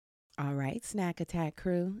All right, Snack Attack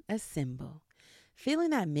crew, assemble. Feeling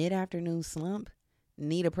that mid-afternoon slump?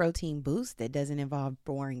 Need a protein boost that doesn't involve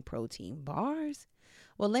boring protein bars?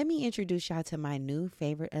 Well, let me introduce y'all to my new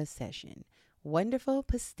favorite obsession, Wonderful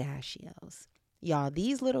Pistachios. Y'all,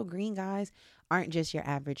 these little green guys aren't just your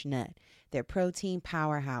average nut. They're protein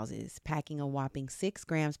powerhouses, packing a whopping 6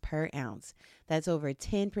 grams per ounce. That's over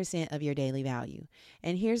 10% of your daily value.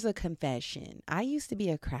 And here's a confession. I used to be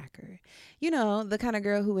a cracker. You know, the kind of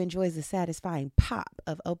girl who enjoys the satisfying pop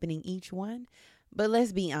of opening each one. But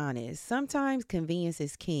let's be honest, sometimes convenience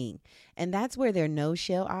is king. And that's where their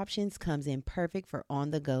no-shell options comes in perfect for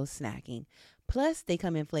on-the-go snacking. Plus, they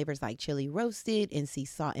come in flavors like chili roasted and sea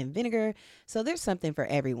salt and vinegar. So there's something for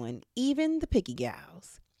everyone, even the picky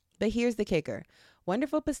gals. But here's the kicker.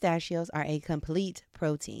 Wonderful Pistachios are a complete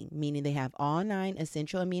protein, meaning they have all 9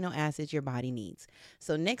 essential amino acids your body needs.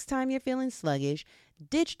 So next time you're feeling sluggish,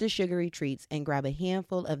 ditch the sugary treats and grab a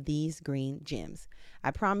handful of these green gems.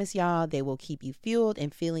 I promise y'all they will keep you fueled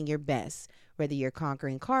and feeling your best, whether you're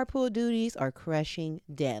conquering carpool duties or crushing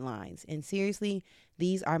deadlines. And seriously,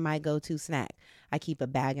 these are my go-to snack. I keep a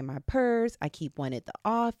bag in my purse. I keep one at the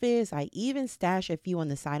office. I even stash a few on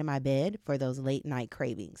the side of my bed for those late night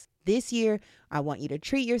cravings. This year, I want you to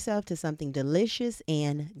treat yourself to something delicious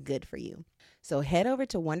and good for you. So head over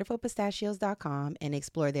to wonderfulpistachios.com and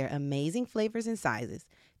explore their amazing flavors and sizes.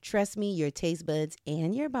 Trust me, your taste buds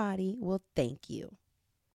and your body will thank you.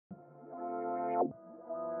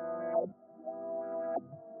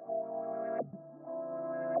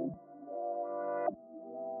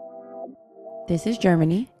 This is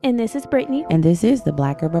Germany. And this is Brittany. And this is the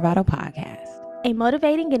Black Girl Bravado Podcast. A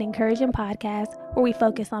motivating and encouraging podcast where we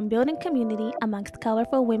focus on building community amongst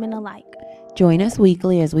colorful women alike. Join us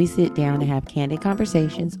weekly as we sit down and have candid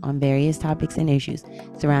conversations on various topics and issues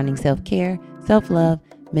surrounding self-care, self-love,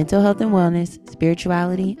 mental health and wellness,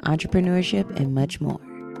 spirituality, entrepreneurship, and much more.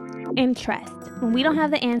 And trust, when we don't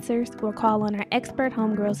have the answers, we'll call on our expert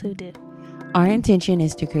homegirls who do. Our intention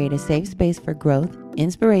is to create a safe space for growth,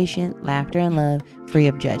 inspiration, laughter, and love, free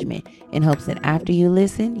of judgment, in hopes that after you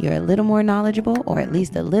listen, you're a little more knowledgeable or at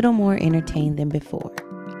least a little more entertained than before.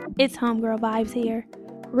 It's homegirl vibes here.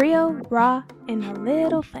 Real, raw, and a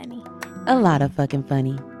little funny. A lot of fucking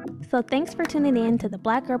funny. So thanks for tuning in to the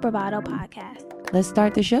Black Girl Bravado Podcast. Let's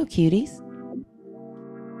start the show, cuties.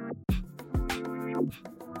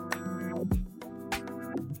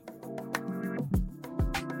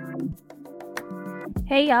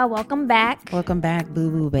 Hey y'all, welcome back. Welcome back,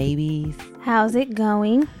 boo-boo babies. How's it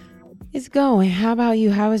going? It's going. How about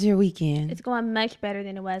you? How was your weekend? It's going much better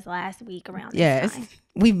than it was last week around this time.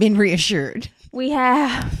 We've been reassured. We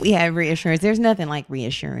have. We have reassurance. There's nothing like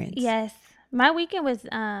reassurance. Yes. My weekend was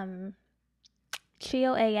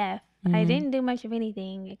chill AF. Mm-hmm. I didn't do much of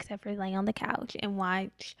anything except for lay on the couch and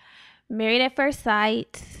watch Married at First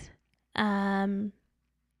Sight. What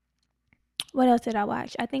else did I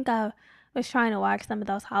watch? I think I was trying to watch some of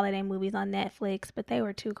those holiday movies on Netflix, but they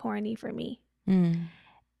were too corny for me. Mm.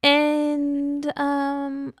 And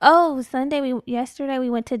yesterday we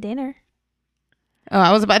went to dinner. Oh,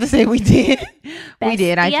 I was about to say we did. We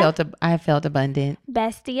did. I Bestia. felt abundant.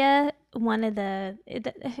 Bestia,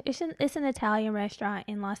 it's an Italian restaurant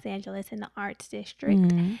in Los Angeles in the Arts District.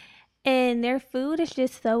 Mm-hmm. And their food is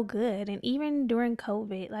just so good. And even during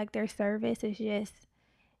COVID, like their service is just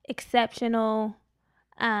exceptional.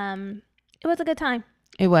 It was a good time.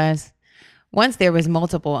 It was. Once there was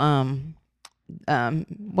multiple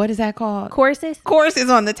what is that called? Courses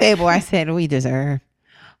on the table. I said we deserve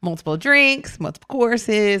multiple drinks, multiple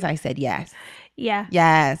courses. I said yes. Yeah.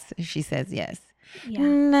 Yes. She says yes. Yeah.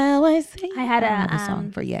 Now I say I had a song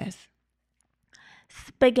for yes.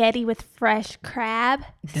 Spaghetti with fresh crab,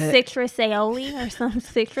 citrus aioli or some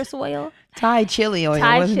citrus oil. Thai chili oil.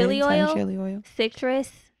 Thai chili oil.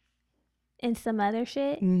 Citrus and some other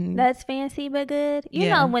shit. Mm-hmm. That's fancy but good. You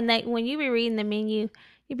know when you be reading the menu,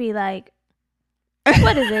 you be like,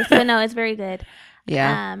 what is this? But no, it's very good.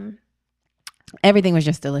 Yeah. Everything was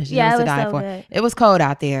just delicious. Yeah, it was to die so for. Good. It was cold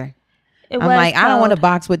out there. I'm like, cold. I don't want to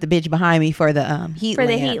box with the bitch behind me for the heat lamp. For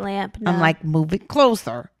the heat lamp. No. I'm like, move it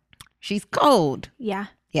closer. She's cold. Yeah.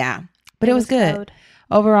 Yeah. But it was good. Cold.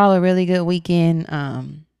 Overall, a really good weekend.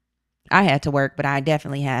 I had to work, but I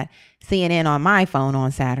definitely had CNN on my phone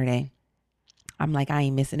on Saturday. I'm like, I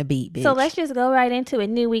ain't missing a beat, bitch. So let's just go right into it.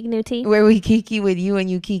 New week, new tea. Where we kiki with you and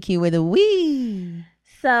you kiki with a we.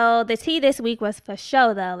 So the tea this week was for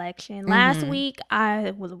show the election. Last week,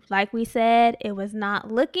 like we said, it was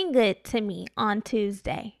not looking good to me on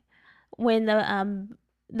Tuesday when the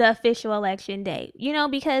official election day. You know,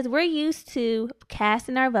 because we're used to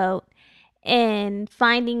casting our vote and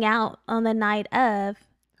finding out on the night of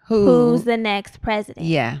who's the next president.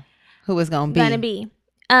 Yeah. Who was going to be.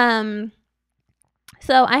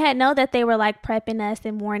 So I had known that they were like prepping us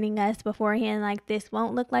and warning us beforehand, like this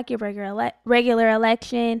won't look like your regular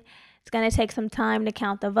election. It's going to take some time to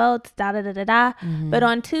count the votes, Mm-hmm. But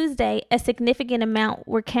on Tuesday, a significant amount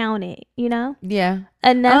were counted, you know? Yeah.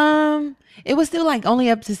 Enough. It was still like only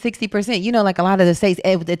up to 60%. You know, like a lot of the states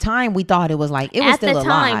at the time we thought it was like, it was still a lot. At the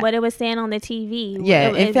time, what it was saying on the TV.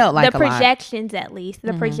 Yeah, it felt like the projections at least.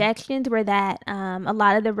 The projections were that a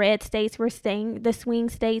lot of the red states were staying, the swing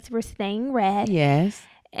states were staying red. Yes.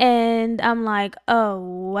 And I'm like, oh,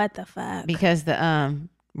 what the fuck? Because the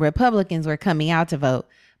Republicans were coming out to vote.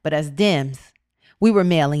 But as Dems, we were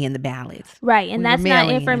mailing in the ballots. Right. And that's not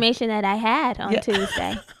information that I had on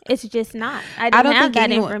Tuesday. It's just not. I don't have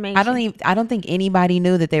that information. I don't think anybody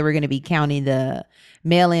knew that they were going to be counting the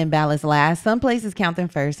mail-in ballots last. Some places count them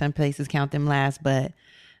first. Some places count them last. But,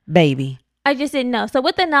 baby. I just didn't know. So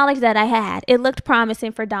with the knowledge that I had, it looked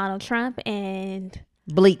promising for Donald Trump and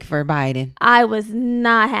bleak for Biden. I was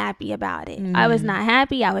not happy about it. I was not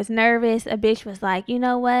happy. I was nervous. A bitch was like, you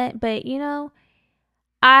know what? But, you know,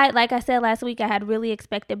 like I said last week, I had really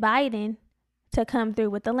expected Biden to come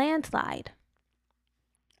through with the landslide.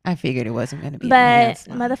 I figured it wasn't going to be a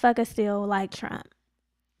landslide. But motherfuckers still like Trump.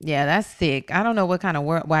 Yeah, that's sick. I don't know what kind of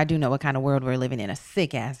world. Well, I do know what kind of world we're living in. A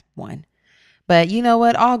sick ass one. But you know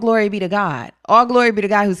what? All glory be to God. All glory be to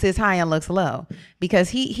God who sits high and looks low. Because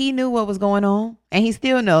he knew what was going on. And he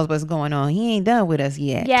still knows what's going on. He ain't done with us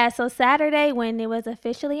yet. Yeah, so Saturday when it was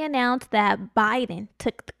officially announced that Biden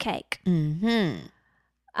took the cake. Mm-hmm.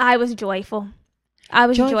 I was joyful. I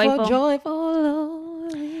was joyful.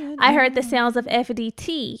 Joyful. I heard the sounds of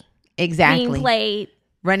FDT being played.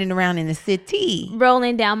 Running around in the city.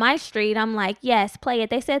 Rolling down my street. I'm like, yes, play it.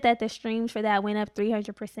 They said that the streams for that went up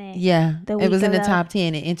 300%. Yeah. It was in the top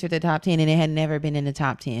 10. It entered the top 10 and it had never been in the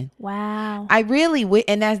top 10. Wow. I really,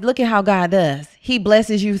 and that's, look at how God does. He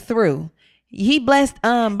blesses you through. He blessed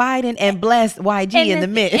Biden and blessed YG in the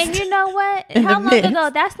midst. And you know what? How long ago?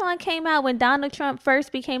 That song came out when Donald Trump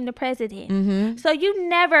first became the president. Mm-hmm. So you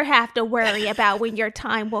never have to worry about when your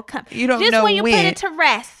time will come. You don't Just know when you put it to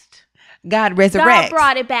rest. God resurrects. God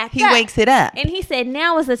brought it back. He wakes it up. And he said,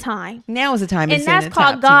 now is the time. Now is the time. And that's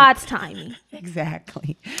called God's timing.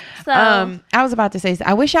 Exactly. So I was about to say,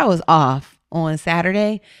 I wish I was off on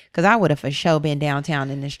Saturday because I would have for sure been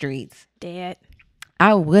downtown in the streets. Dead.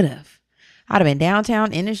 I would have. I'd have been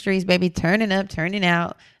downtown in the streets, baby, turning up, turning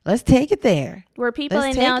out. Let's take it there. Were people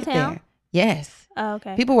in downtown? Yes. Oh,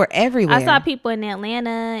 okay. People were everywhere. I saw people in Atlanta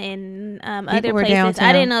and other places. Downtown.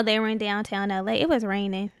 I didn't know they were in downtown LA. It was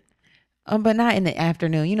raining. But not in the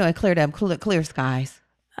afternoon. You know, it cleared up, clear skies.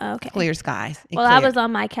 Okay. Clear skies. Well, I was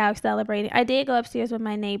on my couch celebrating. I did go upstairs with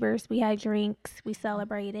my neighbors. We had drinks. We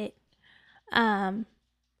celebrated. Glad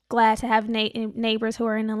to have neighbors who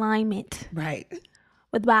are in alignment. Right.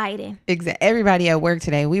 With Biden. Exactly. Everybody at work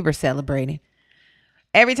today, we were celebrating.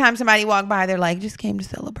 Every time somebody walked by, they're like, just came to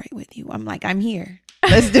celebrate with you. I'm like, I'm here.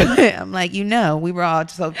 Let's do it. I'm like, we were all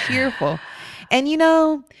so cheerful. And you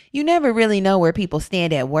never really know where people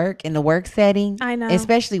stand at work in the work setting. I know.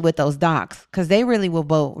 Especially with those docs. Because they really will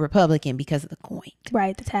vote Republican because of the coin.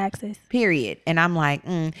 Right, the taxes. Period. And I'm like,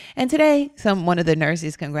 And today, one of the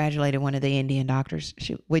nurses congratulated one of the Indian doctors,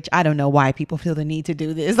 which I don't know why people feel the need to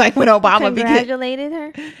do this. Like when Obama congratulated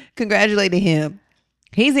her? Congratulated him.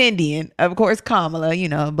 He's Indian. Of course,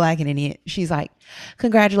 Kamala, black and Indian. She's like,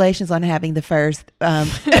 congratulations on having the first...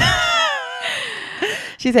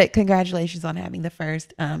 She said, congratulations on having the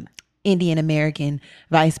first Indian American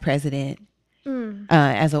vice president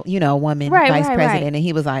as a woman vice president. Right. And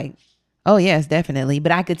he was like, oh, yes, definitely.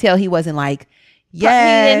 But I could tell he wasn't like,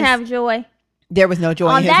 yes. He didn't have joy. There was no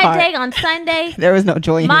joy in his heart. On that day, on Sunday, there was no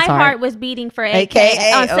joy in his heart. My heart was beating for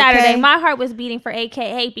AKA. On Saturday, my heart was beating for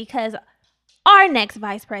AKA because our next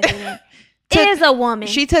vice president is a woman.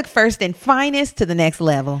 She took first and finest to the next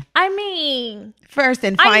level. I mean, first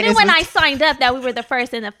and finest. I knew when I signed up that we were the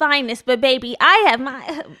first and the finest, but baby, I have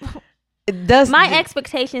my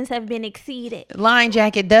expectations have been exceeded. Line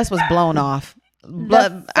jacket dust was blown off.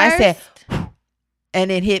 I said,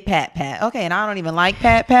 and it hit Pat. Okay, and I don't even like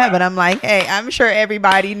Pat, but I'm like, hey, I'm sure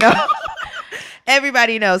everybody knows.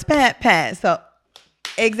 Everybody knows Pat. So.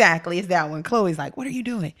 Exactly, it's that one. Chloe's like, what are you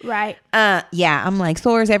doing? Right. Yeah, I'm like,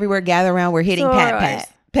 sores everywhere, gather around. We're hitting Pat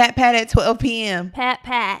at 12 p.m. Pat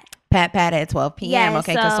at 12 p.m. Yes,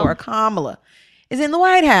 okay, because Sora Kamala is in the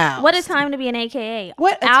White House. What a time to be an AKA.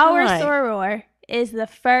 What a Our time. soror is the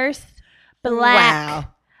first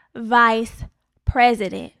black vice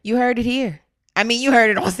president. You heard it here. I mean, you heard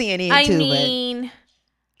it on CNN too. I mean,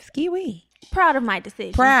 ski-wee. Proud of my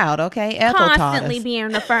decision. Proud, okay? Ethel Constantly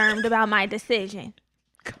being affirmed about my decision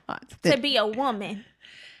to be a woman.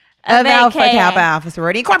 Of Alpha Kappa Alpha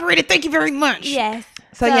Sorority Incorporated. Thank you very much. Yes.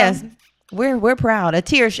 So yes, we're proud. A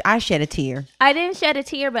tear. I shed a tear. I didn't shed a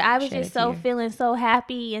tear, but I was just feeling so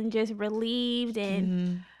happy and just relieved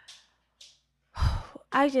and.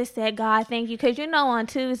 I just said, God, thank you. Because, on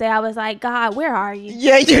Tuesday, I was like, God, where are you?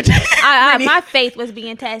 Yeah, you did. My faith was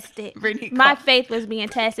being tested. My faith was being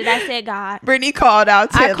tested. I said, God. Brittany called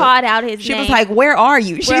out Taylor. I called out his name. She was like, where are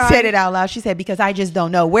you? She said it out loud. She said, because I just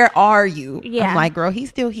don't know. Where are you? Yeah. I'm like, girl, he's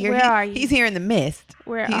still here. Where are you? He's here in the mist.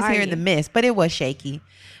 He's here in the mist. But it was shaky.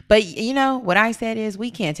 But, what I said is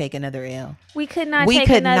we can't take another L. We could not take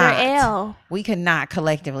another L. We could not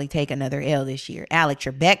collectively take another L this year. Alec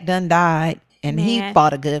Trebek done died. And he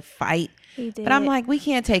fought a good fight. He did. But I'm like, we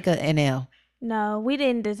can't take an L. No, we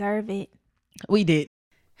didn't deserve it. We did.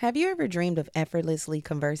 Have you ever dreamed of effortlessly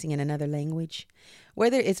conversing in another language?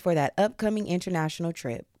 Whether it's for that upcoming international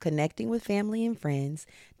trip, connecting with family and friends,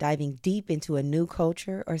 diving deep into a new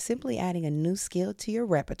culture, or simply adding a new skill to your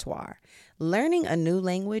repertoire, learning a new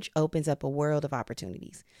language opens up a world of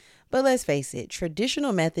opportunities. But let's face it,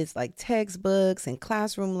 traditional methods like textbooks and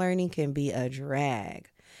classroom learning can be a drag.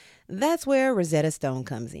 That's where Rosetta Stone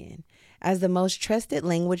comes in. As the most trusted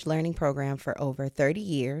language learning program for over 30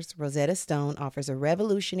 years, Rosetta Stone offers a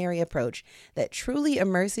revolutionary approach that truly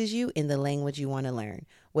immerses you in the language you want to learn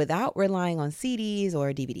without relying on CDs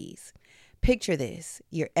or DVDs. Picture this.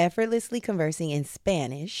 You're effortlessly conversing in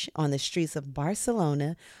Spanish on the streets of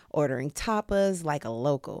Barcelona, ordering tapas like a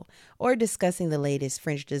local, or discussing the latest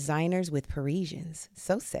French designers with Parisians.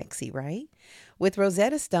 So sexy, right? With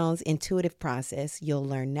Rosetta Stone's intuitive process, you'll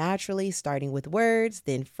learn naturally, starting with words,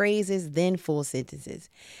 then phrases, then full sentences.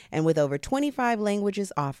 And with over 25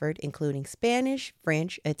 languages offered, including Spanish,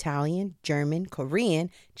 French, Italian, German, Korean,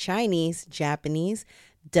 Chinese, Japanese,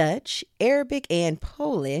 Dutch, Arabic, and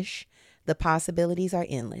Polish, the possibilities are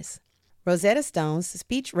endless. Rosetta Stone's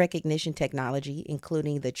speech recognition technology,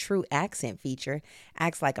 including the True Accent feature,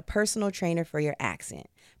 acts like a personal trainer for your accent,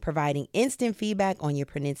 providing instant feedback on your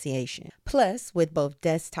pronunciation. Plus, with both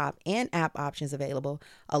desktop and app options available,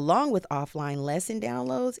 along with offline lesson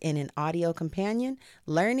downloads and an audio companion,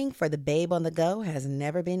 learning for the babe on the go has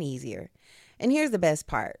never been easier. And here's the best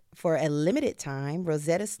part. For a limited time,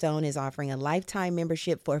 Rosetta Stone is offering a lifetime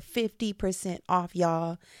membership for 50% off,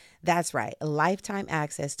 y'all. That's right, a lifetime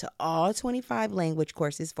access to all 25 language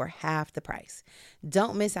courses for half the price.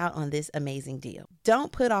 Don't miss out on this amazing deal.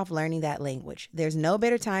 Don't put off learning that language. There's no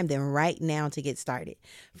better time than right now to get started.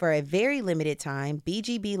 For a very limited time,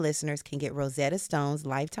 BGB listeners can get Rosetta Stone's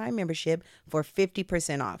lifetime membership for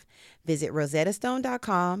 50% off. Visit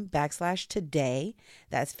rosettastone.com/today.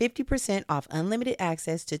 That's 50% off unlimited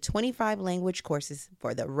access to 25 language courses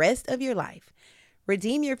for the rest of your life.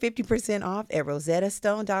 Redeem your 50% off at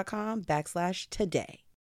rosettastone.com/today.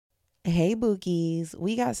 Hey, Bookies,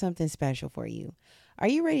 we got something special for you. Are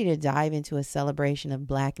you ready to dive into a celebration of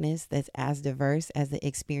Blackness that's as diverse as the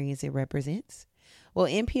experience it represents? Well,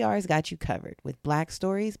 NPR's got you covered with Black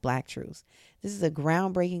Stories, Black Truths. This is a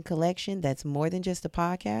groundbreaking collection that's more than just a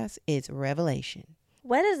podcast, it's revelation.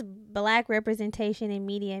 What does Black representation in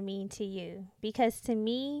media mean to you? Because to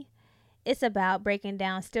me, it's about breaking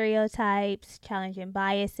down stereotypes, challenging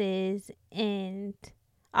biases, and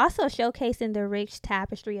also showcasing the rich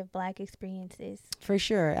tapestry of Black experiences. For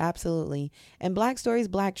sure, absolutely. And Black Stories,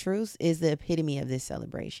 Black Truths is the epitome of this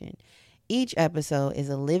celebration. Each episode is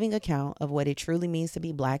a living account of what it truly means to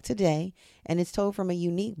be Black today, and it's told from a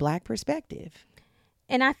unique Black perspective.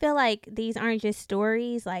 And I feel like these aren't just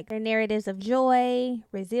stories, like they're narratives of joy,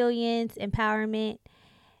 resilience, empowerment,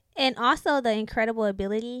 and also the incredible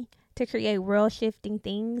ability to create world-shifting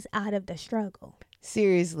things out of the struggle.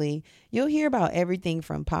 Seriously, you'll hear about everything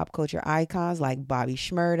from pop culture icons like Bobby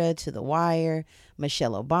Shmurda to The Wire,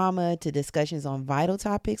 Michelle Obama, to discussions on vital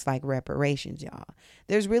topics like reparations, y'all.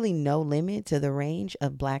 There's really no limit to the range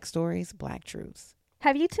of Black Stories, Black Truths.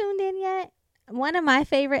 Have you tuned in yet? One of my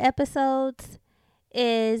favorite episodes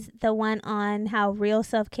is the one on how real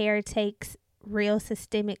self-care takes real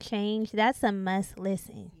systemic change. That's a must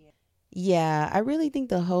listen. Yeah, I really think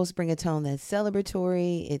the hosts bring a tone that's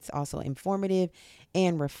celebratory. It's also informative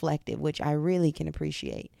and reflective, which I really can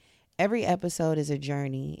appreciate. Every episode is a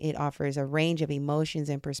journey. It offers a range of emotions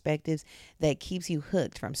and perspectives that keeps you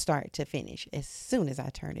hooked from start to finish. As soon as I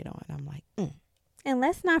turn it on, I'm like, And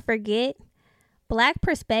let's not forget, Black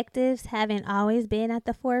perspectives haven't always been at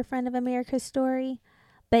the forefront of America's story.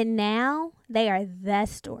 But now they are the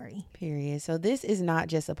story. Period. So this is not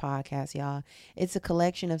just a podcast, y'all. It's a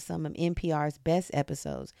collection of some of NPR's best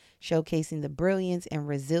episodes showcasing the brilliance and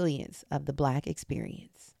resilience of the Black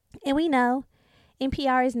experience. And we know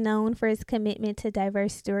NPR is known for its commitment to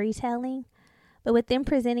diverse storytelling. But with them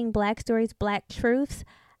presenting Black stories, Black truths,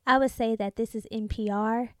 I would say that this is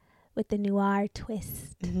NPR with the noir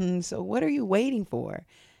twist. So what are you waiting for?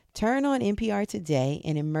 Turn on NPR today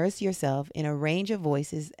and immerse yourself in a range of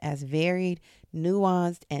voices as varied,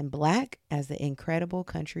 nuanced, and Black as the incredible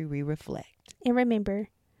country we reflect. And remember,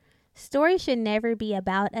 stories should never be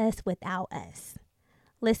about us without us.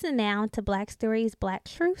 Listen now to Black Stories, Black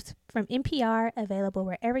Truths from NPR, available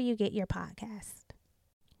wherever you get your podcast.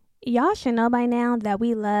 Y'all should know by now that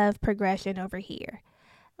we love progression over here.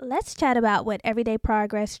 Let's chat about what everyday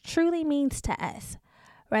progress truly means to us.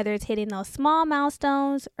 Whether it's hitting those small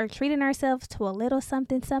milestones or treating ourselves to a little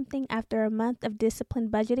something after a month of disciplined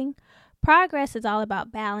budgeting, progress is all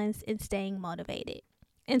about balance and staying motivated.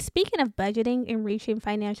 And speaking of budgeting and reaching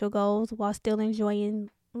financial goals while still enjoying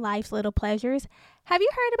life's little pleasures, have you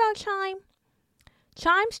heard about Chime?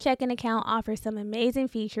 Chime's checking account offers some amazing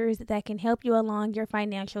features that can help you along your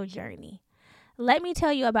financial journey. Let me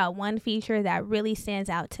tell you about one feature that really stands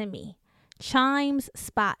out to me. Chime's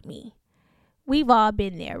Spot Me. We've all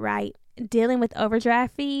been there, right? Dealing with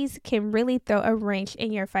overdraft fees can really throw a wrench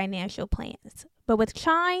in your financial plans. But with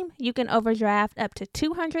Chime, you can overdraft up to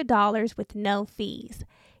 $200 with no fees.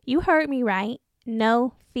 You heard me right.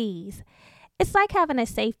 No fees. It's like having a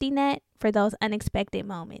safety net for those unexpected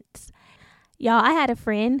moments. Y'all, I had a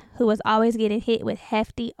friend who was always getting hit with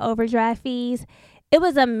hefty overdraft fees. It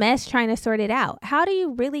was a mess trying to sort it out. How do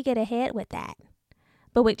you really get ahead with that?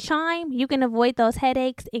 But with Chime, you can avoid those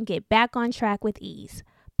headaches and get back on track with ease.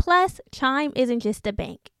 Plus, Chime isn't just a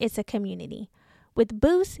bank, it's a community. With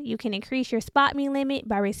Boost, you can increase your Spot Me limit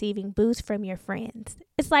by receiving boosts from your friends.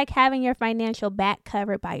 It's like having your financial back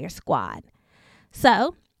covered by your squad.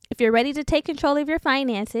 So, if you're ready to take control of your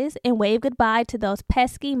finances and wave goodbye to those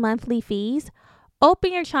pesky monthly fees,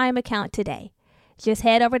 open your Chime account today. Just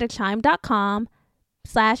head over to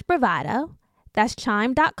chime.com/bravado. That's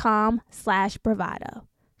chime.com/bravado.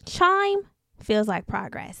 Chime feels like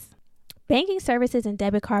progress. Banking services and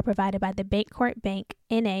debit card provided by the Bancorp Bank,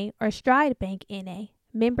 N.A. or Stride Bank, N.A.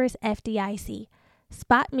 Members FDIC.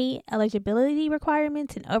 Spot Me eligibility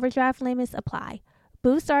requirements and overdraft limits apply.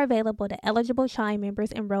 Boosts are available to eligible Chime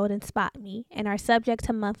members enrolled in Spot Me and are subject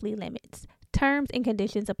to monthly limits. Terms and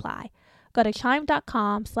conditions apply. Go to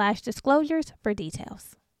chime.com/disclosures for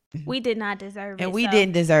details. We did not deserve it. And we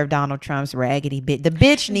didn't deserve Donald Trump's raggedy bitch. The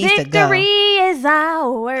bitch needs to go. Victory is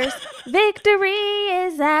ours. Victory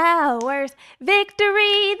is ours.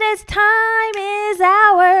 Victory this time is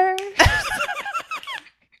ours.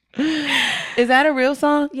 Is that a real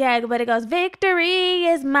song? Yeah, but it goes, victory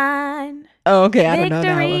is mine. Oh, okay. I don't know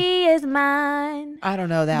that one. Victory is mine. I don't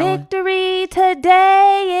know that one. Victory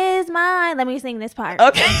today is mine. Let me sing this part.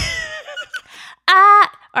 Okay.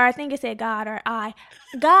 I think it said God or I.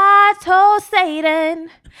 God told Satan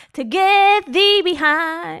to get thee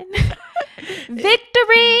behind.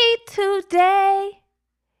 Victory today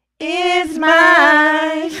is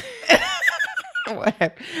mine.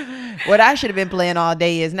 What I should have been playing all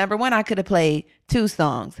day is, number one, I could have played two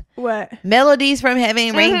songs. What? Melodies from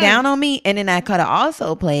Heaven Rain Down on Me. And then I could have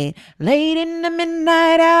also played Late in the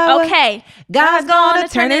Midnight Hour. Okay. God's gonna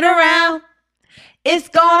turn it around. It's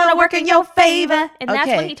gonna work in your favor. And that's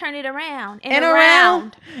when he turned it around. And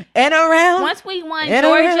around. And around. Once we won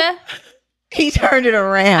Georgia, he turned it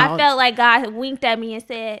around. I felt like God winked at me and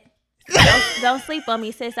said, don't sleep on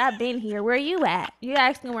me, sis. I've been here. Where are you at? You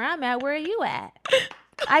asking where I'm at. Where are you at?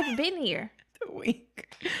 I've been here. Wink.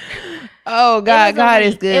 Oh, God. God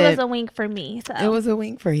is good. It was a wink for me. So. It was a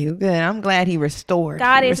wink for you. Good. I'm glad he restored.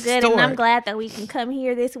 God is good. And I'm glad that we can come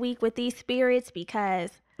here this week with these spirits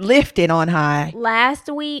because lifted on high. Last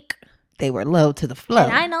week, they were low to the floor.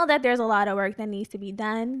 And I know that there's a lot of work that needs to be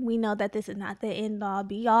done. We know that this is not the end all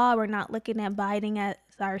be all. We're not looking at Biden as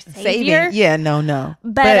our savior. Yeah, no.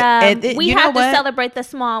 But we have to celebrate the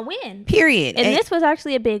small win. Period. And this was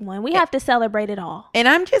actually a big one. We have to celebrate it all. And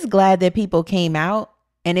I'm just glad that people came out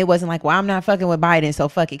and it wasn't like, well, I'm not fucking with Biden, so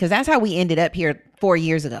fuck it. Because that's how we ended up here 4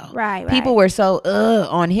 years ago. Right. People were so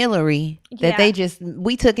on Hillary that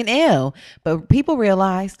we took an L. But people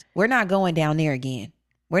realized we're not going down there again.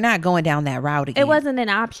 We're not going down that route again. It wasn't an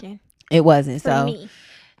option. It wasn't. For me.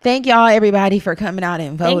 Thank y'all, everybody, for coming out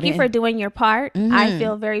and voting. Thank you for doing your part. Mm-hmm. I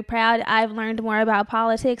feel very proud. I've learned more about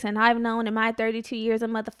politics, and I've known in my 32 years of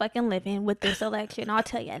motherfucking living with this election. I'll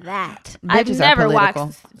tell you that. I've never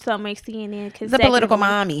watched so much CNN. The political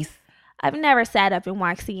mommies. I've never sat up and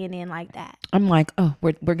watched CNN like that. I'm like, oh,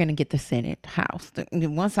 we're gonna get the Senate House.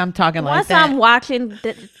 Once I'm talking like Once that, I'm watching,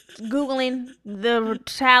 Googling the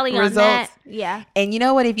tally Results. on that, yeah, and you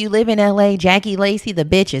know what? If you live in LA, Jackie Lacey, the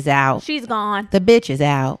bitch is out. she's gone. The bitch is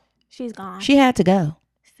out. She's gone. She had to go.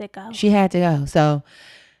 Sicko. She had to go. So,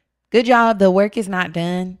 good job. The work is not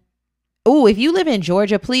done. Oh, if you live in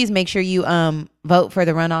Georgia, please make sure you vote for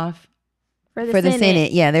the runoff for the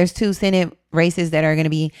Senate. Yeah, there's 2 Senate races that are going to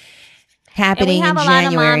be happening in and we have a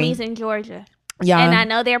January. lot of mommies in Georgia. Yeah, And I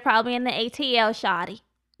know they're probably in the ATL shoddy.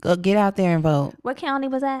 go get out there and vote. What county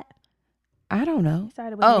was that? I don't know.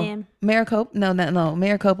 Started with M. Maricopa. No.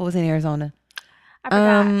 Maricopa was in Arizona. I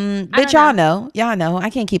forgot. But y'all know. I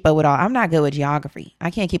can't keep up with all. I'm not good with geography.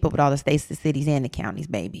 I can't keep up with all the states, the cities, and the counties,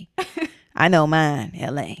 baby. I know mine,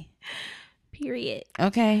 LA. Period.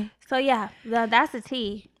 Okay. So yeah, that's the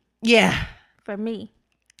T Yeah, for me.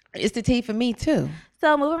 it's the T for me too.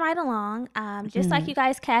 So moving right along, just like you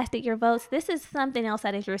guys casted your votes, this is something else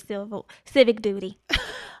that is your civic duty.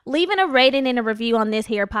 Leaving a rating and a review on this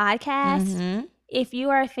here podcast. Mm-hmm. If you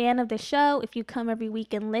are a fan of the show, if you come every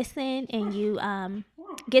week and listen and you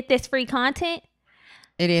get this free content,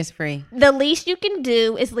 It is free. the least you can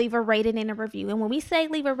do is leave a rating and a review. And when we say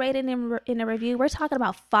leave a rating and a review, we're talking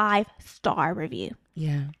about 5-star review.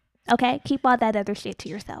 Yeah. Okay? Keep all that other shit to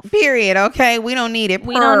yourself. Period. Okay. We don't need it.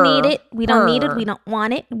 We don't need it. We don't need it. We don't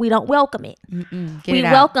want it. We don't welcome it. Get We it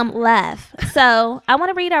out. welcome love. So I want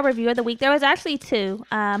to read our review of the week. There was actually 2.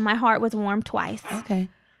 My heart was warmed twice. Okay.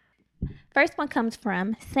 First one comes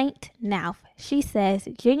from Saint Nauf. She says,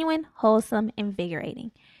 genuine, wholesome,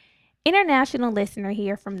 invigorating. International listener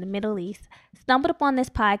here from the Middle East. Stumbled upon this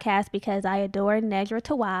podcast because I adore Nejra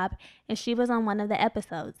Tawab and she was on one of the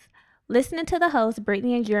episodes. Listening to the host,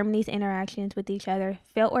 Brittany and Germany's interactions with each other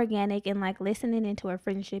felt organic and like listening into a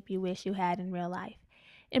friendship you wish you had in real life.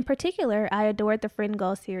 In particular, I adored the Friend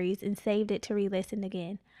Goal series and saved it to re-listen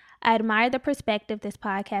again. I admire the perspective this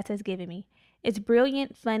podcast has given me. It's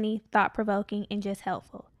brilliant, funny, thought-provoking, and just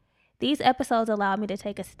helpful. These episodes allowed me to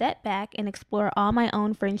take a step back and explore all my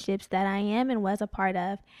own friendships that I am and was a part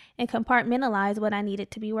of, and compartmentalize what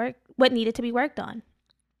needed to be worked on.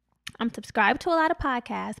 I'm subscribed to a lot of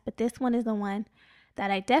podcasts, but this one is the one that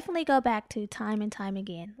I definitely go back to time and time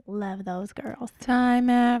again. Love those girls. Time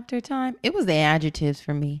after time. It was the adjectives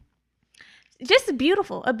for me. Just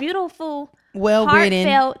beautiful. A beautiful, Well written,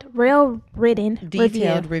 heartfelt, real-written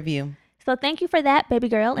detailed review. review. So thank you for that, baby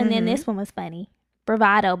girl. And then this one was funny.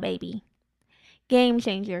 Bravado, baby. Game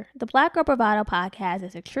changer. The Black Girl Bravado podcast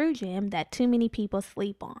is a true gem that too many people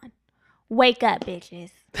sleep on. Wake up,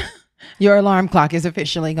 bitches. Your alarm clock is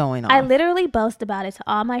officially going off. I literally boast about it to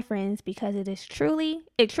all my friends because it truly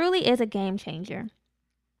is a game changer.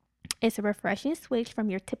 It's a refreshing switch from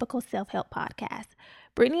your typical self-help podcast.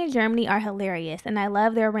 Brittany and Germany are hilarious, and I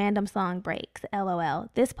love their random song breaks. LOL.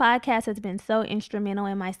 This podcast has been so instrumental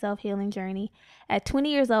in my self-healing journey. At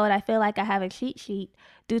 20 years old, I feel like I have a cheat sheet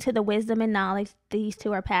due to the wisdom and knowledge these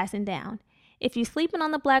two are passing down. If you sleeping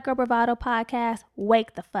on the Black Girl Bravado podcast,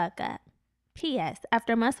 wake the fuck up. P.S.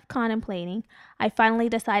 After months of contemplating, I finally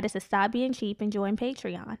decided to stop being cheap and join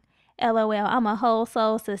Patreon. LOL. I'm a whole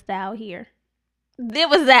soul sister out here. It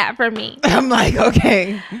was that for me. I'm like,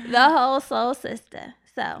 okay. The whole soul sister.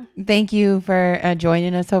 So Thank you for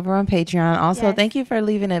joining us over on Patreon. Also, Yes. thank you for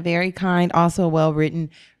leaving a very kind, also well-written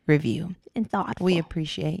review. and thoughtful. We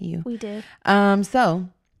appreciate you. We do. So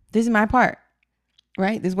this is my part,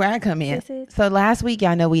 right? This is where I come in. This is- So last week,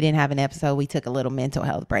 y'all know we didn't have an episode. We took a little mental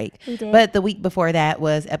health break. We did. But the week before that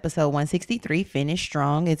was episode 163, Finish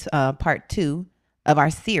Strong. It's part 2 of our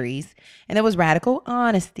series, and it was Radical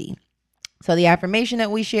Honesty. So the affirmation that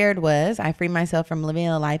we shared was, I free myself from living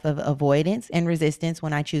a life of avoidance and resistance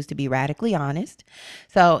when I choose to be radically honest.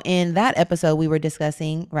 So in that episode, we were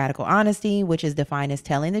discussing radical honesty, which is defined as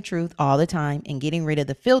telling the truth all the time and getting rid of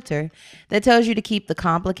the filter that tells you to keep the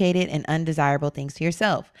complicated and undesirable things to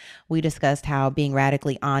yourself. We discussed how being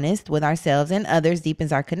radically honest with ourselves and others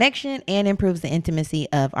deepens our connection and improves the intimacy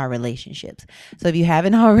of our relationships. So if you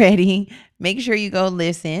haven't already, make sure you go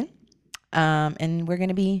listen. And we're going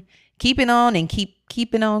to be keeping on and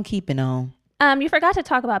keeping on. You forgot to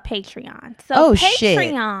talk about Patreon. So Oh,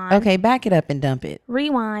 Patreon. shit. Okay, back it up and dump it.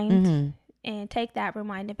 Rewind and take that,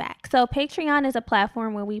 rewind it back. So Patreon is a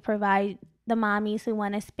platform where we provide the mommies who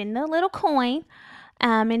want to spend a little coin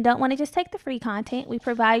and don't want to just take the free content. We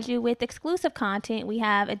provide you with exclusive content. We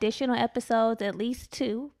have additional episodes, at least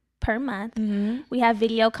 2 per month. We have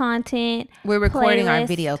video content. We're recording our playlist.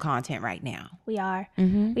 video content right now. We are.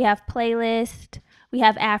 We have playlist. We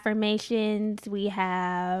have affirmations. We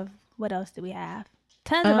have, what else do we have?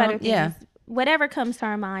 Tons of other things. Yeah. whatever comes to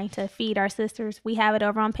our mind to feed our sisters. We have it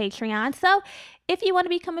over on Patreon. So if you want to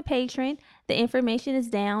become a patron, the information is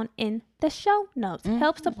down in the show notes.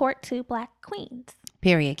 Help support 2 Black queens.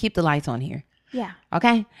 Period. Keep the lights on here. Yeah.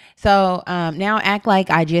 Okay. So now act like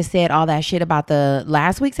I just said all that shit about the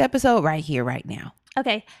last week's episode right here, right now.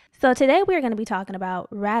 Okay. So today we're going to be talking about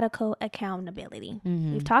radical accountability.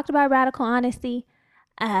 We've talked about radical honesty.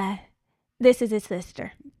 This is his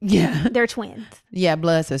sister. Yeah. They're twins. Yeah,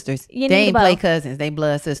 blood sisters. You they need ain't both. play cousins. They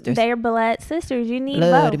blood sisters. They're blood sisters. You need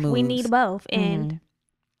Blood both. moves. We need both. And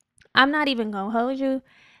I'm not even going to hold you.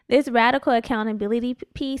 This radical accountability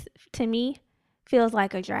piece, to me, feels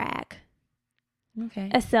like a drag. Okay.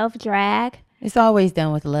 A self-drag. It's always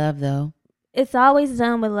done with love, though. It's always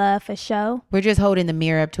done with love, for sure. We're just holding the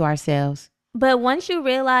mirror up to ourselves. But once you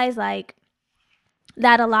realize, like,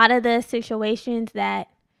 that a lot of the situations that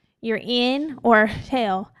you're in, or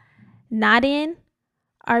hell, not in,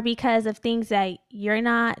 are because of things that you're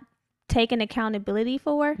not taking accountability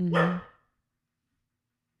for,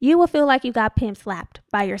 you will feel like you got pimp slapped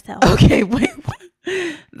by yourself. Okay, wait.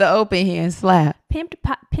 The open hand slap. Pimp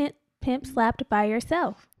slapped by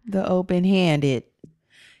yourself. The open handed.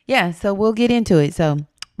 Yeah, so we'll get into it. So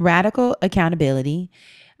radical accountability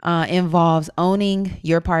involves owning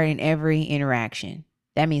your part in every interaction.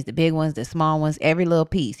 That means the big ones, the small ones, every little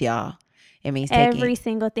piece, y'all. It means taking every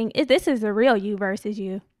single thing. This is the real you versus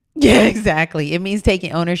you. Yeah, exactly. It means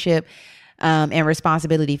taking ownership and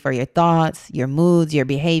responsibility for your thoughts, your moods, your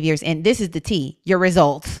behaviors. And this is the T, your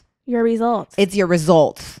results. Your results. It's your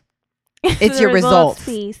results. It's your results.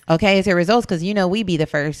 Piece. Okay, it's your results because, you know, we be the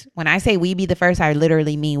first. When I say we be the first, I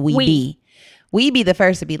literally mean we be. We be the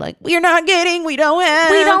first to be like, we're not getting, we don't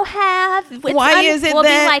have. Why is it we'll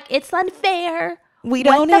that? Be like, it's unfair. We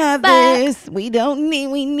don't have this. We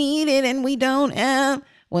need it and we don't have.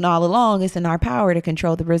 When all along it's in our power to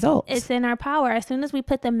control the results. It's in our power. As soon as we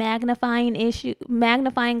put the magnifying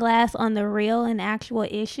glass on the real and actual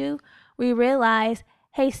issue, we realize,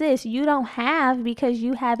 hey sis, you don't have because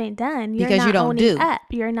you haven't done. You're because not you don't owning do. Up.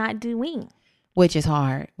 You're not doing. Which is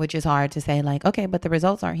hard to say, like, okay, but the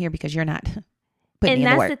results aren't here because you're not putting in the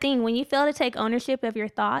work. And that's the thing. When you fail to take ownership of your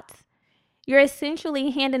thoughts, you're essentially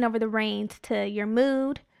handing over the reins to your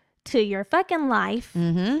mood, to your fucking life.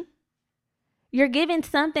 You're giving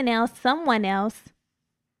someone else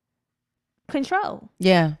control.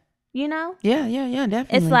 Yeah. You know? Yeah,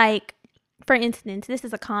 definitely. It's like, for instance, this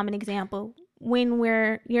is a common example. When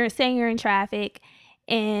you're saying you're in traffic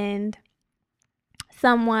and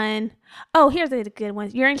here's a good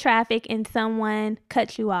one. You're in traffic and someone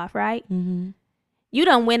cuts you off, right? You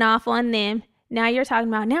done went off on them. Now you're talking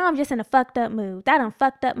about, now I'm just in a fucked up mood. That done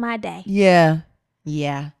fucked up my day. Yeah.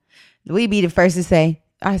 We be the first to say,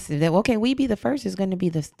 I said that, okay, we be the first is going to be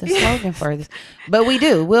the slogan for this. But we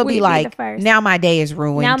do. We'll be like, now my day is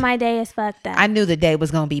ruined. Now my day is fucked up. I knew the day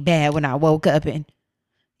was going to be bad when I woke up, and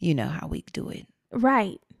you know how we do it.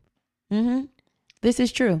 Right. This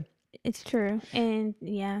is true. It's true. And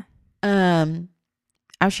yeah.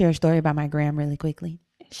 I'll share a story about my gram really quickly.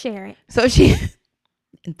 Share it. So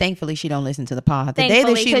and thankfully she don't listen to the pod. The day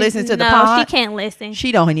that she listens to the pod, she can't listen.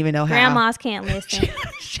 She don't even know how. Grandmas can't listen.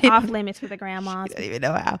 she off limits for the grandmas. She don't even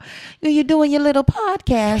know how. You're doing your little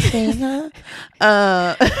podcasting,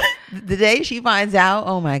 huh? The day she finds out,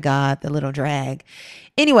 oh my God, the little drag.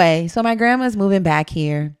 Anyway, so my grandma's moving back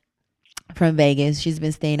here from Vegas. She's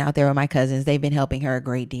been staying out there with my cousins. They've been helping her a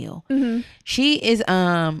great deal. She is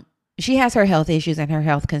she has her health issues and her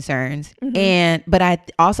health concerns. But I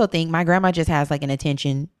also think my grandma just has like an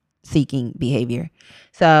attention seeking behavior.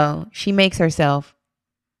 So she makes herself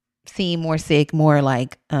seem more sick, more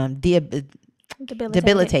like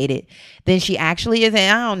debilitated than she actually is.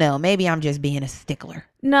 And I don't know, maybe I'm just being a stickler.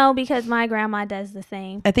 No, because my grandma does the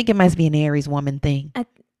same. I think it must be an Aries woman thing.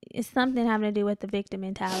 It's something having to do with the victim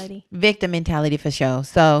mentality. Victim mentality for sure.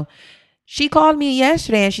 So she called me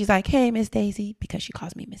yesterday and she's like, hey, Miss Daisy, because she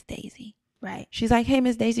calls me Miss Daisy. Right. She's like, hey,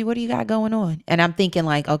 Miss Daisy, what do you got going on? And I'm thinking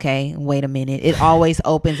like, okay, wait a minute. It always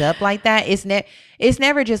opens up like that. It's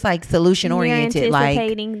never just like solution oriented. You're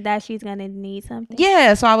anticipating that she's going to need something.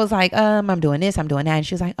 Yeah. So I was like, I'm doing this, I'm doing that. And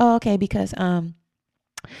she was like, oh, okay, because,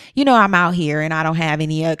 you know, I'm out here and I don't have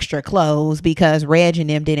any extra clothes because Reg and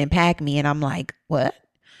them didn't pack me. And I'm like, what?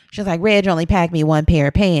 She was like, Reg only packed me one pair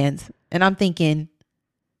of pants. And I'm thinking,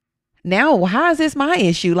 now, how is this my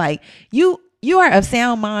issue? Like, you are of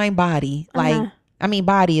sound mind, body. Like, I mean,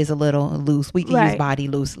 body is a little loose. We can use body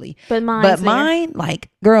loosely. But mine, like,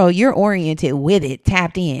 girl, you're oriented with it,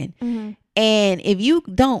 tapped in. And if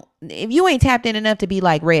you ain't tapped in enough to be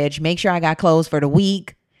like, Reg, make sure I got clothes for the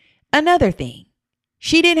week. Another thing,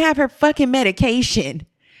 she didn't have her fucking medication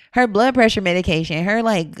her blood pressure medication, her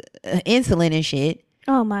like insulin and shit.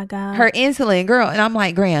 Oh my God. Her insulin, girl. And I'm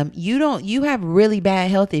like, Graham, you have really bad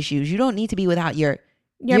health issues. You don't need to be without your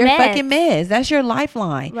meds. Fucking meds. That's your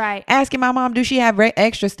lifeline. Right. Asking my mom, do she have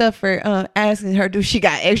extra stuff for asking her, do she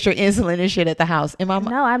got extra insulin and shit at the house? And my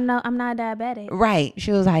mom, no, I'm not diabetic. Right.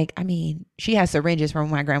 She was like, I mean, she has syringes from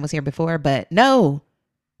when my grandma was here before, but no.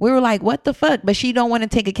 We were like, what the fuck? But she don't want to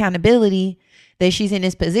take accountability that she's in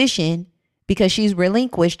this position because she's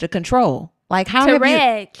relinquished the control. Like, how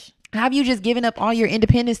have you just given up all your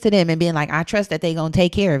independence to them and being like, I trust that they gonna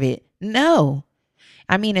take care of it? No.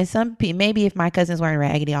 I mean, and some people, maybe if my cousins weren't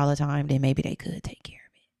raggedy all the time, then maybe they could take care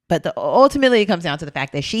of it. But ultimately, it comes down to the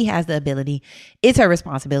fact that she has the ability. It's her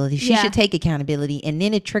responsibility. She should take accountability. And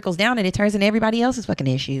then it trickles down and it turns into everybody else's fucking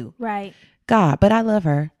issue. Right. God, but I love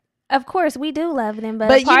her. Of course, we do love them. But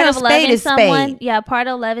part you know, of loving someone, part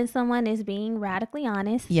of loving someone is being radically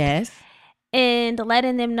honest. Yes. And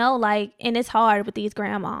letting them know, like, and it's hard with these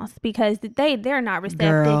grandmas because they're not receptive.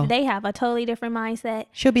 Girl. They have a totally different mindset.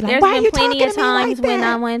 She'll be like, there's why been are you plenty talking of to me like times that? when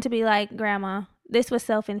I wanted to be like, Grandma, this was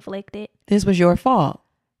self-inflicted. This was your fault.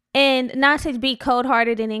 And not to be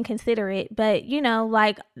cold-hearted and inconsiderate, but you know,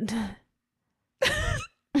 like,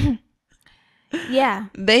 yeah,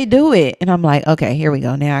 they do it. And I'm like, okay, here we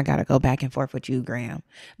go. Now I got to go back and forth with you, Graham.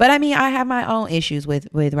 But I mean, I have my own issues with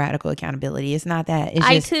radical accountability. It's not that. It's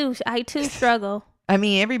I too struggle. I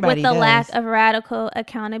mean, everybody with the does. lack of radical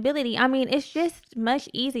accountability. I mean, it's just much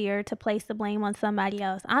easier to place the blame on somebody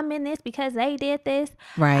else. I'm in this because they did this.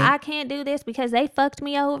 Right. I can't do this because they fucked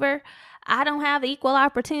me over. I don't have equal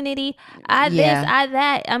opportunity. This,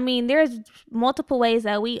 that. I mean, there's multiple ways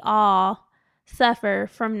that we all suffer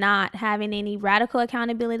from not having any radical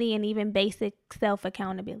accountability and even basic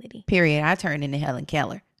self-accountability. Period. I turned into Helen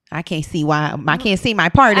Keller. I can't see why. I can't see my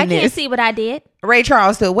part in this. I can't see what I did. Ray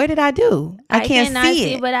Charles too. What did I do? I can't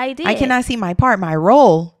see what I did. I cannot see my part, my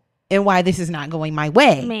role, and why this is not going my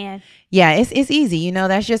way. Man. Yeah, it's easy. You know,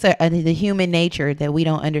 that's just the human nature that we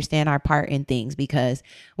don't understand our part in things because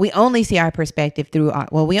we only see our perspective through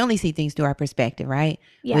we only see things through our perspective, right?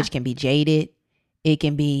 Yeah. Which can be jaded. It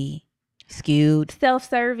can be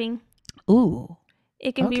self-serving. Ooh.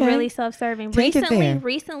 It can be really self-serving.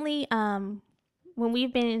 Recently, when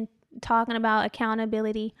we've been talking about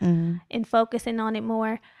accountability and focusing on it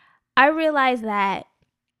more, I realized that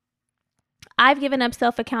I've given up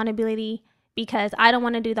self-accountability because I don't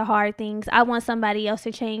want to do the hard things. I want somebody else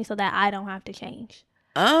to change so that I don't have to change.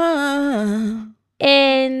 And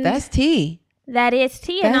that's tea. That is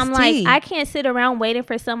tea. And I'm like, I can't sit around waiting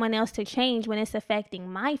for someone else to change when it's affecting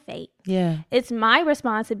my fate. Yeah. It's my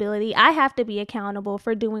responsibility. I have to be accountable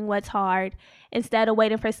for doing what's hard instead of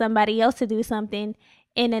waiting for somebody else to do something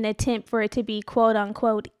in an attempt for it to be quote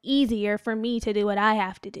unquote easier for me to do what I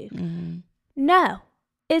have to do. Mm-hmm. No,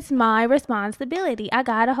 it's my responsibility. I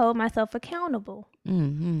got to hold myself accountable.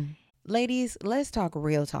 Mm-hmm. Ladies, let's talk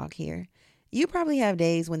real talk here. You probably have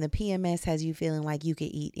days when the PMS has you feeling like you could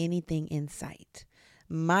eat anything in sight.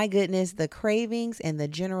 My goodness, the cravings and the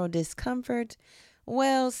general discomfort.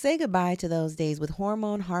 Well, say goodbye to those days with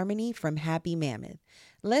Hormone Harmony from Happy Mammoth.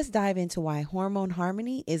 Let's dive into why Hormone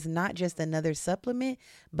Harmony is not just another supplement,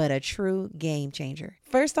 but a true game changer.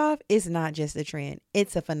 First off, it's not just a trend,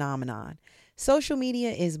 it's a phenomenon. Social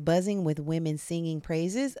media is buzzing with women singing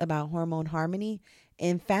praises about Hormone Harmony.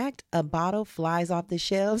 In fact, a bottle flies off the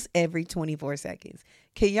shelves every 24 seconds.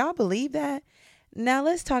 Can y'all believe that? Now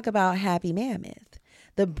let's talk about Happy Mammoth,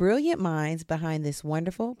 the brilliant minds behind this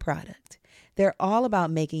wonderful product. They're all about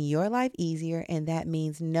making your life easier, and that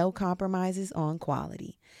means no compromises on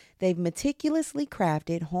quality. They've meticulously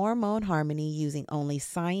crafted Hormone Harmony using only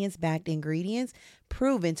science-backed ingredients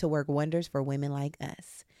proven to work wonders for women like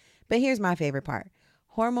us. But here's my favorite part.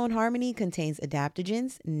 Hormone Harmony contains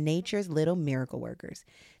adaptogens, nature's little miracle workers.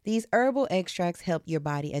 These herbal extracts help your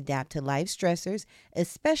body adapt to life stressors,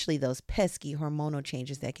 especially those pesky hormonal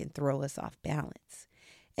changes that can throw us off balance.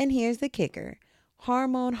 And here's the kicker.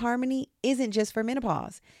 Hormone Harmony isn't just for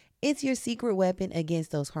menopause. It's your secret weapon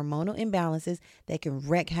against those hormonal imbalances that can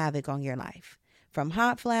wreak havoc on your life. From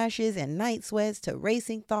hot flashes and night sweats to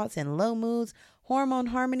racing thoughts and low moods, Hormone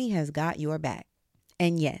Harmony has got your back.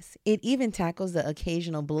 And yes, it even tackles the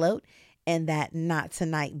occasional bloat and that not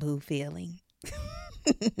tonight boo feeling.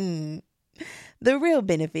 The real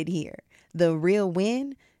benefit here, the real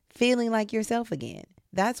win, feeling like yourself again.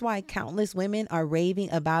 That's why countless women are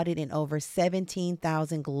raving about it in over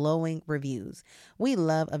 17,000 glowing reviews. We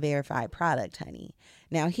love a verified product, honey.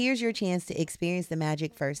 Now here's your chance to experience the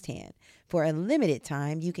magic firsthand. For a limited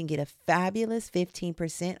time, you can get a fabulous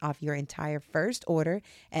 15% off your entire first order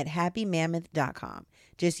at happymammoth.com.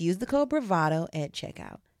 Just use the code BRAVADO at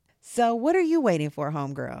checkout. So what are you waiting for,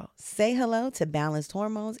 homegirl? Say hello to balanced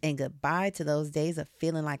hormones and goodbye to those days of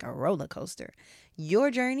feeling like a roller coaster.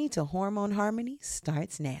 Your journey to hormone harmony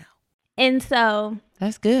starts now. And so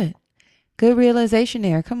that's good. Good realization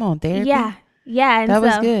there. Come on, therapy. Yeah. And that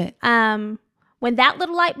was good. When that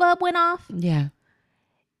little light bulb went off,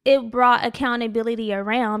 it brought accountability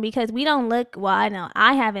around, because we don't look, well, I know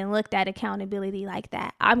I haven't looked at accountability like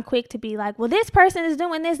that. I'm quick to be like, well, this person is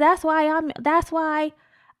doing this. That's why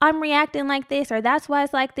I'm reacting like this, or that's why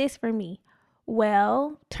it's like this for me.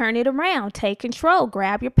 Well, turn it around, take control,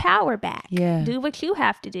 grab your power back. Yeah. Do what you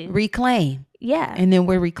have to do. Reclaim. Yeah. And then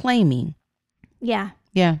we're reclaiming. Yeah.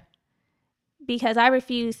 Yeah. Because I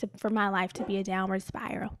refuse for my life to be a downward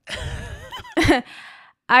spiral.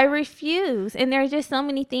 I refuse. And there's just so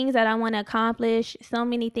many things that I want to accomplish, so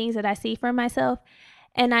many things that I see for myself.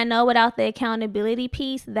 And I know without the accountability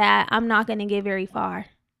piece that I'm not going to get very far.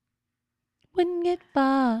 Wouldn't get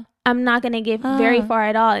far. I'm not going to get very far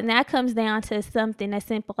at all. And that comes down to something as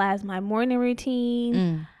simple as my morning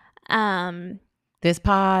routine. This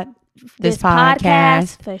podcast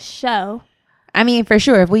for sure. I mean, for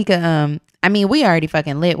sure, if we could, we already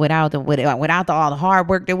fucking lit without all the hard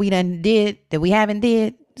work that we done did, that we haven't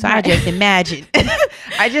did. So right. I just imagine,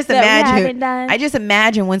 I just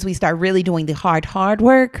imagine once we start really doing the hard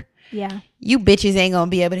work. Yeah. You bitches ain't gonna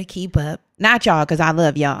be able to keep up. Not y'all, because I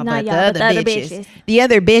love y'all, but the other bitches. The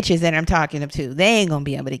other bitches that I'm talking to, they ain't gonna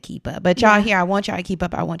be able to keep up. But y'all here, I want y'all to keep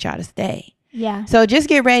up. I want y'all to stay. Yeah. So just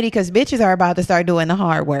get ready, because bitches are about to start doing the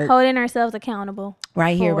hard work. Holding ourselves accountable.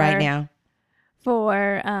 Right here, right now.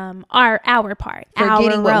 For our part. For our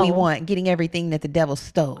getting role. what we want, getting everything that the devil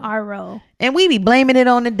stole. Our role. And we be blaming it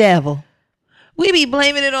on the devil.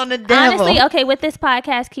 Honestly, okay, with this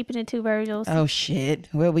podcast, keeping it two Virgils. Oh shit.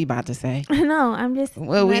 What we about to say? No, I'm just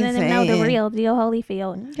letting them know the real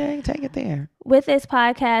Holyfield. Okay, take it there. With this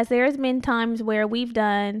podcast, there's been times where we've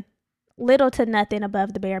done little to nothing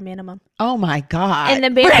above the bare minimum. Oh my God. And the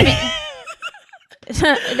bare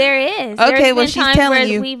there is. Okay, well, she's telling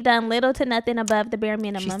you. We've done little to nothing above the bare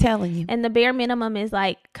minimum. She's telling you. And the bare minimum is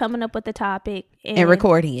like coming up with the topic. And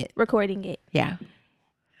recording it. Yeah.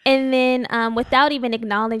 And then without even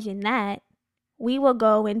acknowledging that, we will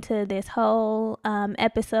go into this whole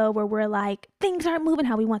episode where we're like, things aren't moving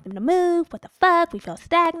how we want them to move. What the fuck? We feel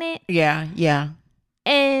stagnant. Yeah.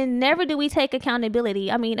 And never do we take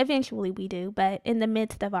accountability. I mean, eventually we do, but in the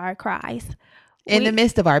midst of our cries. In the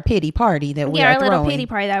midst of our pity party that we are throwing. Yeah, our little pity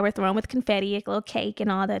party that we're throwing with confetti, a little cake,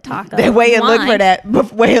 and all the tacos. The way it looked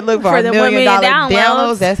for our $1 million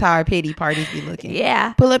downloads. That's how our pity parties be looking.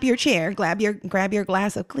 Yeah. Pull up your chair, grab your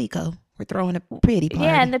glass of Clico. We're throwing a pity party.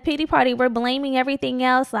 Yeah, and the pity party, we're blaming everything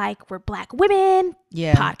else. Like, we're Black women.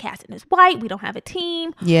 Yeah. Podcasting is white. We don't have a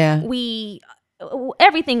team. Yeah.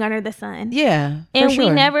 Everything under the sun. Yeah. And we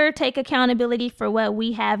never take accountability for what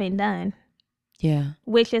we haven't done. Yeah.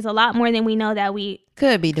 Which is a lot more than we know that we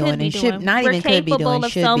could be doing. We're capable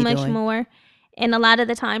of so much more. And a lot of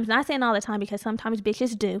the times, not saying all the time, because sometimes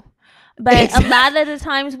bitches do, but a lot of the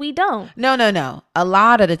times we don't. No. A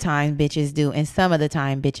lot of the time bitches do, and some of the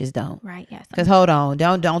time bitches don't. Right. Yes. Because hold on,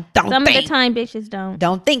 don't. Some of the time bitches don't.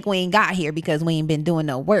 Don't think we ain't got here because we ain't been doing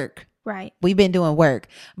no work. Right. We've been doing work,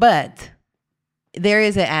 but there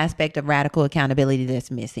is an aspect of radical accountability that's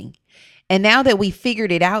missing. And now that we figured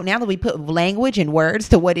it out, now that we put language and words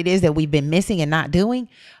to what it is that we've been missing and not doing,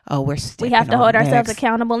 we have to hold ourselves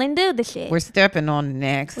accountable and do the shit. We're stepping on the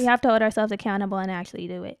next. We have to hold ourselves accountable and actually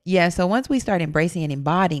do it. Yeah. So once we start embracing and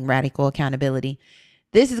embodying radical accountability,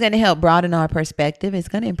 this is going to help broaden our perspective. It's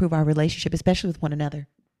going to improve our relationship, especially with one another.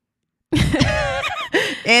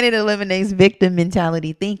 And it eliminates victim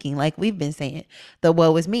mentality thinking, like we've been saying. The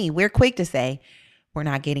woe is me. We're quick to say, we're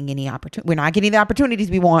not getting any opportunity. We're not getting the opportunities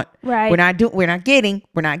we want. Right. We're not getting.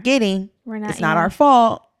 It's not our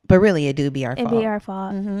fault, but really it do be our fault. It'd be our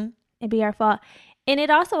fault. Mm-hmm. It'd be our fault. And it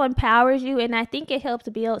also empowers you. And I think it helps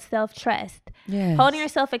build self-trust. Yes. Holding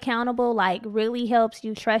yourself accountable, like, really helps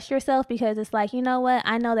you trust yourself, because it's like, you know what?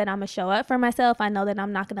 I know that I'm going to show up for myself. I know that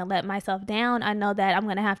I'm not going to let myself down. I know that I'm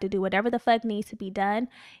going to have to do whatever the fuck needs to be done,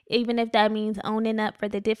 even if that means owning up for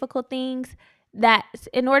the difficult things. That's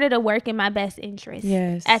in order to work in my best interest.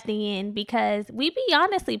 Yes. At the end, because we be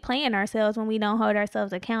honestly playing ourselves when we don't hold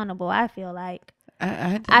ourselves accountable. I feel like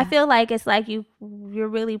I feel like it's like you're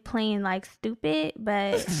really playing like stupid,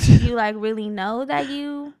 but you like really know that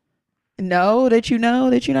you know that you're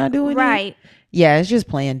not doing right. Yeah, it's just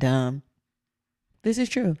playing dumb. This is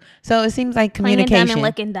true. So it seems like communication, playing dumb and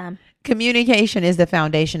looking dumb. Communication is the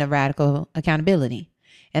foundation of radical accountability,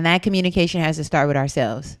 and that communication has to start with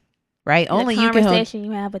ourselves. right? Only you can hold. Conversation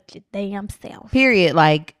you have with your damn self. Period.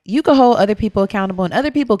 Like, you can hold other people accountable and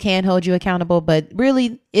other people can hold you accountable, but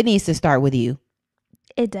really it needs to start with you.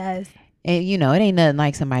 It does. And it ain't nothing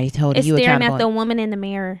like somebody holding you accountable. It's staring at the woman in the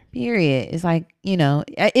mirror. Period. It's like,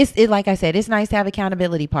 it's like I said, it's nice to have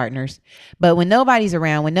accountability partners, but when nobody's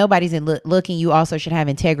around, when nobody's looking, you also should have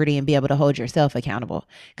integrity and be able to hold yourself accountable.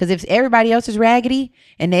 Because if everybody else is raggedy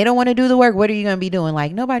and they don't want to do the work, what are you going to be doing?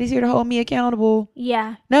 Like, nobody's here to hold me accountable.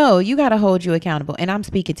 Yeah. No, you got to hold you accountable. And I'm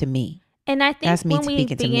speaking to me. And I think when we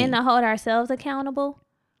begin to hold ourselves accountable,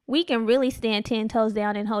 we can really stand 10 toes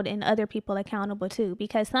down and holding other people accountable too.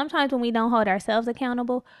 Because sometimes when we don't hold ourselves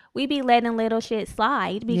accountable, we be letting little shit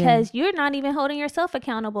slide because you're not even holding yourself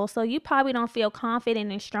accountable. So you probably don't feel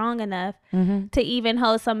confident and strong enough to even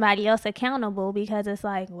hold somebody else accountable, because it's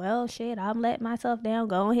like, well, shit, I'm letting myself down.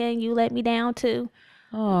 Go ahead and you let me down too.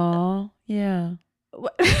 Oh, yeah.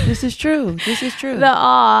 This is true.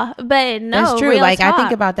 But no, that's true. Real like talk. I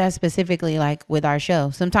think about that specifically, like with our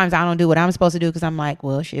show. Sometimes I don't do what I'm supposed to do because I'm like,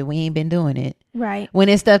 well, shit, we ain't been doing it. Right. When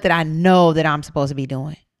it's stuff that I know that I'm supposed to be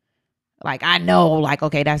doing, like I know, like,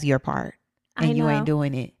 okay, that's your part, and you ain't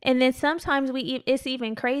doing it. And then sometimes it's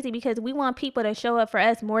even crazy because we want people to show up for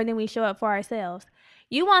us more than we show up for ourselves.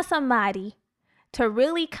 You want somebody to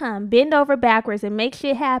really come bend over backwards and make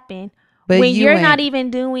shit happen, but when you're not even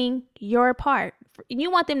doing your part.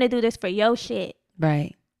 You want them to do this for your shit.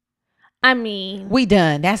 Right. I mean, we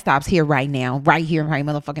done. That stops here right now. Right here, right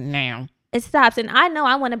motherfucking now. It stops. And I know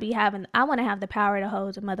I want to have the power to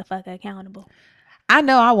hold a motherfucker accountable. I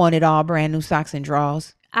know I want it all, brand new socks and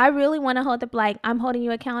drawers. I really want to I'm holding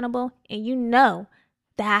you accountable, and you know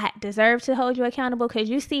that I deserve to hold you accountable because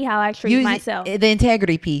you see how I treat myself. The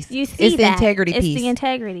integrity piece. You see it's the integrity piece. It's the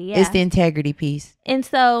integrity, yeah. It's the integrity piece. And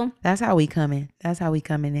so that's how we coming. That's how we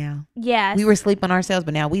coming now. Yes. We were sleeping ourselves,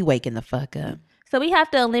 but now we waking the fuck up. So we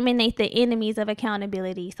have to eliminate the enemies of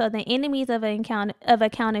accountability. So the enemies of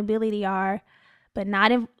accountability are, but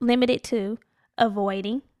not limited to,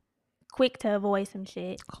 avoiding. Quick to avoid some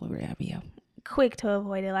shit. Quick to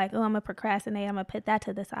avoid it. Like, oh, I'm going to procrastinate. I'm going to put that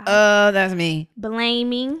to the side. Oh, that's me.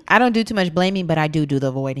 Blaming. I don't do too much blaming, but I do the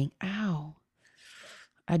avoiding. Ow.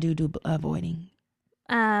 I do avoiding.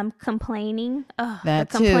 Complaining. Oh,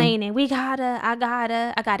 that the complaining. Too. I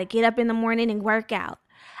gotta get up in the morning and work out.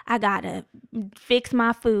 I gotta fix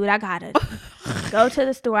my food. I gotta go to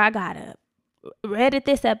the store. I gotta edit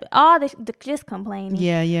this up. All this, just complaining.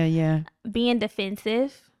 Yeah. Being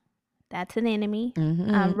defensive. That's an enemy.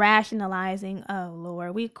 Rationalizing. Oh,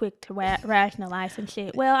 Lord. We quick to rationalize some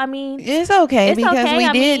shit. Well, I mean. It's okay because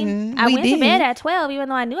we didn't. I went to bed at 12 even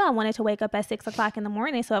though I knew I wanted to wake up at 6 o'clock in the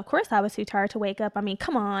morning. So, of course, I was too tired to wake up. I mean,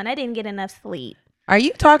 come on. I didn't get enough sleep. Are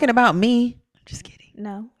you talking about me? Just kidding.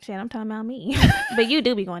 No. Shit, I'm talking about me. But you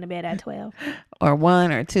do be going to bed at 12. Or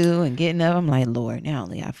 1 or 2 and getting up. I'm like, Lord, now I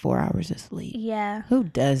only have 4 hours of sleep. Yeah. Who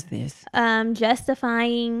does this?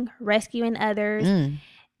 Justifying, rescuing others.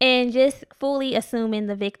 And just fully assuming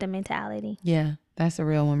the victim mentality. Yeah, that's a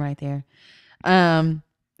real one right there.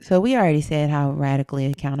 So we already said how radically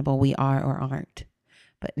accountable we are or aren't.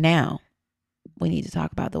 But now we need to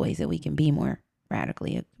talk about the ways that we can be more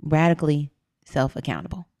radically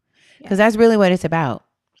self-accountable. Because that's really what it's about.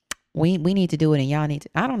 We need to do it, and y'all need to.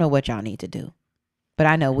 I don't know what y'all need to do, but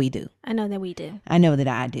I know we do. I know that we do. I know that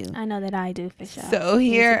I do. I know that I do for sure. So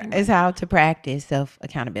here is how to practice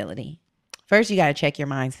self-accountability. First, you got to check your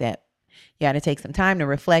mindset. You got to take some time to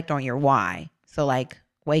reflect on your why. So like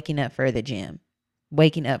waking up for the gym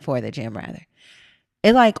rather.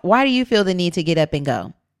 It's like, why do you feel the need to get up and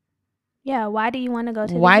go? Yeah. Why do you want to go to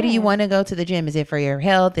the gym? Why do you want to go to the gym? Is it for your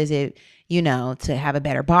health? Is it, to have a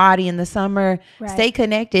better body in the summer? Right. Stay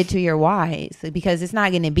connected to your whys because it's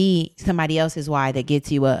not going to be somebody else's why that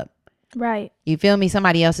gets you up. Right. You feel me?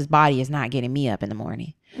 Somebody else's body is not getting me up in the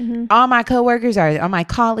morning. All my coworkers all my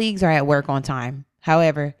colleagues are at work on time.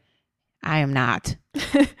 However, I am not.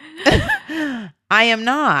 I am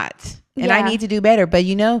not. And I need to do better. But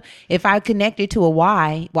if I connected to a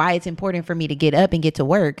why it's important for me to get up and get to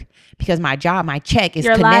work because my job, my check is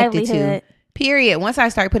connected to. Period. Once I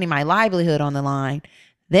start putting my livelihood on the line,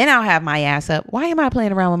 then I'll have my ass up. Why am I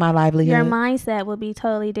playing around with my livelihood? Your mindset will be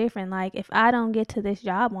totally different. Like, if I don't get to this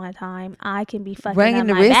job one time, I can be fucking up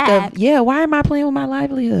my back. Why am I playing with my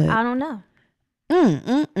livelihood? I don't know.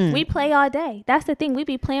 We play all day. That's the thing. We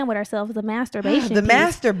be playing with ourselves. The masturbation.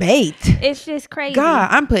 Masturbate. It's just crazy. God,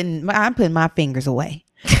 I'm putting my fingers away.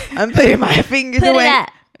 I'm putting my fingers away.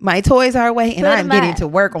 My toys are away, and I'm getting to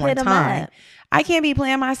work on time. I can't be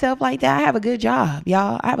playing myself like that. I have a good job,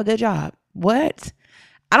 y'all. I have a good job. What?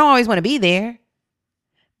 I don't always want to be there,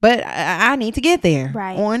 but I need to get there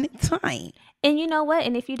on time. And you know what?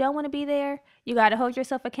 And if you don't want to be there, you got to hold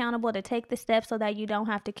yourself accountable to take the steps so that you don't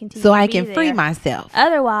have to continue So to I be can there. free myself.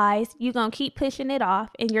 Otherwise, you're going to keep pushing it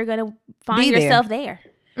off and you're going to find yourself there.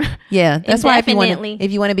 Yeah, that's why if you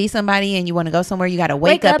want to be somebody and you want to go somewhere, you got to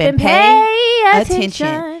wake up and pay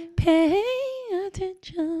attention. Pay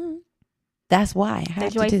attention. That's why I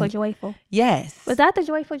have the joyful. Yes. Was that the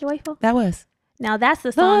joyful? That was. Now that's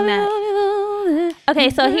the song that. Okay,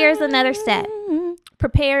 so here's another step.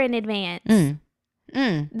 Prepare in advance.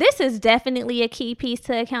 This is definitely a key piece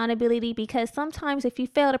to accountability because sometimes if you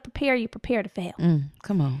fail to prepare, you prepare to fail.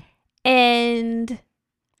 Come on. And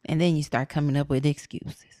then you start coming up with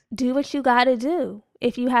excuses. Do what you got to do.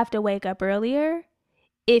 If you have to wake up earlier,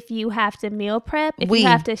 if you have to meal prep, if you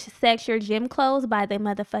have to sex your gym clothes by the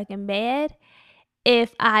motherfucking bed,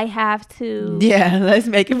 if I have to... Yeah, let's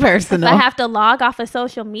make it personal. If I have to log off of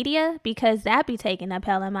social media because that be taking up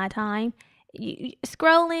hell of my time.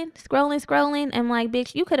 Scrolling. I'm like,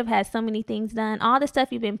 bitch, you could have had so many things done. All the stuff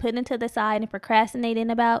you've been putting to the side and procrastinating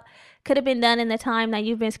about could have been done in the time that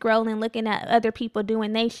you've been scrolling, looking at other people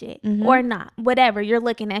doing they shit or not. Whatever, you're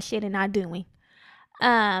looking at shit and not doing.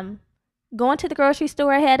 Going to the grocery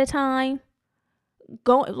store ahead of time.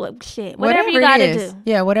 Whatever you got to do.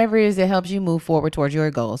 Yeah, whatever it is that helps you move forward towards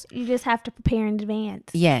your goals. You just have to prepare in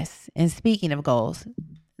advance. Yes. And speaking of goals,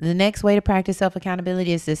 the next way to practice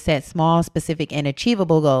self-accountability is to set small, specific, and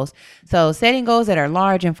achievable goals. So setting goals that are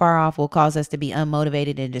large and far off will cause us to be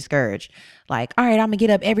unmotivated and discouraged. Like, all right, I'm going to get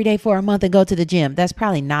up every day for a month and go to the gym. That's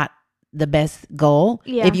probably not the best goal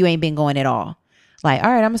if you ain't been going at all. Like, all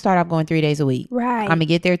right, I'm going to start off going 3 days a week. Right. I'm going to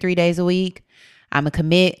get there 3 days a week. I'm going to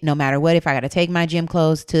commit no matter what. If I got to take my gym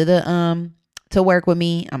clothes to the to work with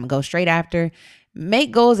me, I'm going to go straight after.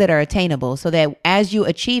 Make goals that are attainable so that as you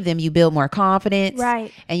achieve them, you build more confidence.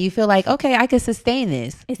 Right. And you feel like, okay, I can sustain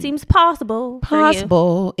this. It seems possible.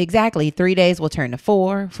 Possible. Exactly. 3 days will turn to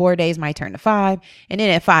 4. 4 days might turn to 5. And then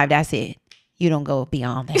at 5, that's it. You don't go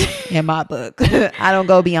beyond that in my book. I don't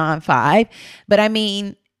go beyond 5. But I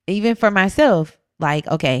mean, even for myself, like,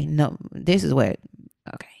 okay, no, this is what,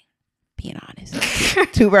 okay, being honest.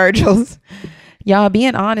 2 Virgils. Y'all,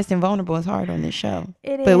 being honest and vulnerable is hard on this show.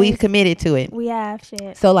 But we've committed to it. We have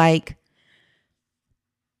shit. So like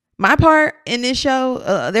my part in this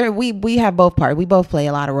show, we have both parts. We both play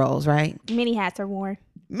a lot of roles, right? Many hats are worn.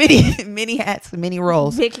 Many hats, many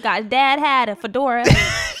roles. Bitch got a dad hat, a fedora.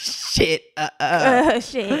 Shit. A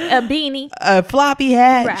beanie. A floppy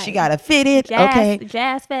hat. Right. She got a fitted.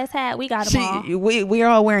 Jazz Fest hat. We got them all. We're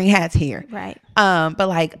all wearing hats here. Right. But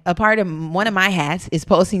like a part of one of my hats is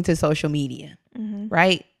posting to social media.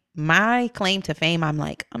 Right. My claim to fame, I'm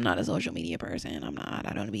like, I'm not a social media person.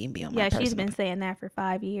 I don't even be on my personal. She's been saying that for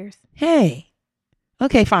 5 years. Hey.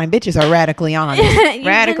 Okay, fine. Bitches are radically honest.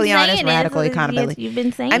 Radically honest, radical accountability. You've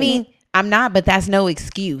been saying I mean, I'm not, but that's no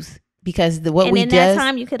excuse because what we do. And in that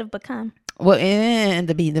time, you could have become. Well, and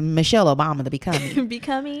to be the Michelle Obama, the becoming.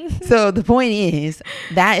 Becoming. So the point is,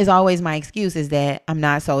 that is always my excuse is that I'm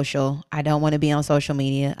not social. I don't want to be on social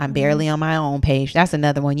media. I'm barely on my own page. That's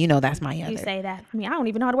another one. You know, that's my other. You say that. I mean, I don't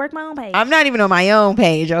even know how to work my own page. I'm not even on my own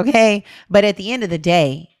page, okay? But at the end of the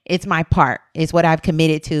day, it's my part. It's what I've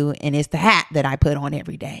committed to, and it's the hat that I put on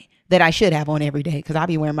every day that I should have on every day because I'll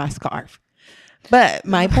be wearing my scarf. But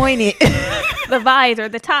my point is... the visor,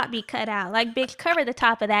 the top be cut out. Like, bitch, cover the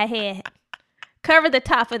top of that head. Cover the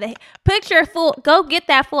top of the head. Put your full... Go get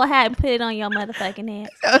that full hat and put it on your motherfucking head.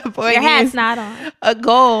 So the point your hat's not on. A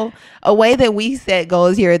goal, a way that we set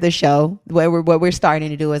goals here at the show, what we're starting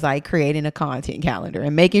to do is like creating a content calendar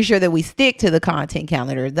and making sure that we stick to the content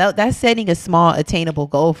calendar. That's setting a small attainable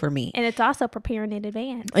goal for me. And it's also preparing in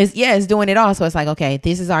advance. It's doing it all. So it's like, okay,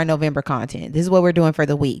 this is our November content. This is what we're doing for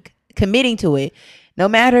the week. Committing to it. No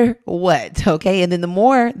matter what, okay? And then the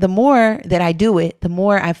more that I do it, the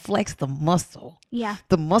more I flex the muscle. Yeah.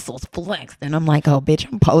 The muscle's flexed. And I'm like, oh, bitch,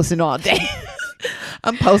 I'm posting all day.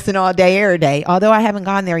 I'm posting all day, every day. Although I haven't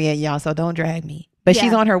gone there yet, y'all, so don't drag me. But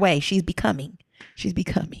she's on her way. She's becoming.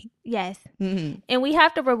 Yes. Mm-hmm. And we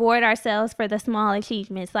have to reward ourselves for the small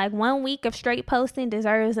achievements. Like 1 week of straight posting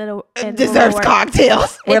deserves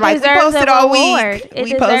cocktails. We're like, we posted all week. It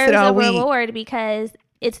deserves a reward because...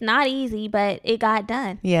 It's not easy, but it got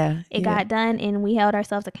done. Yeah. It got done and we held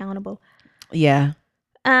ourselves accountable. Yeah.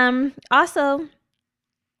 Also,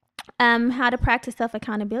 how to practice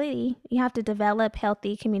self-accountability, you have to develop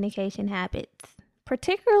healthy communication habits,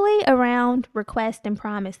 particularly around requests and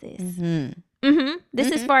promises.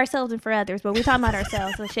 This is for ourselves and for others, but we're talking about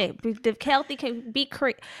ourselves. So shit, the healthy can be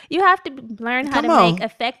you have to learn how to make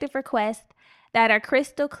effective requests that are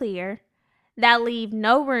crystal clear, that leave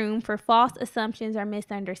no room for false assumptions or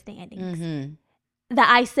misunderstandings. that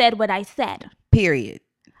I said what I said. Period.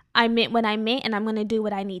 I meant what I meant, and I'm going to do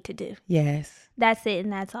what I need to do. Yes. That's it,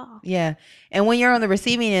 and that's all. Yeah. And when you're on the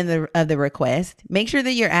receiving end of the request, make sure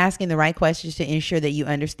that you're asking the right questions to ensure that you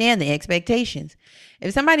understand the expectations.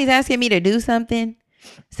 If somebody's asking me to do something,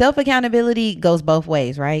 self-accountability goes both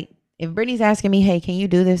ways, right? If Brittany's asking me, hey, can you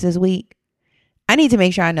do this week? I need to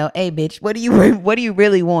make sure I know, hey, bitch, what do you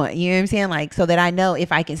really want? You know what I'm saying? Like, so that I know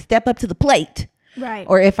if I can step up to the plate, right,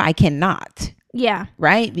 or if I cannot. Yeah.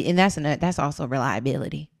 Right. And that's also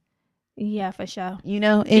reliability. Yeah, for sure. You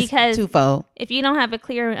know, it's because twofold. If you don't have a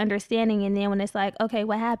clear understanding, and then when it's like, okay,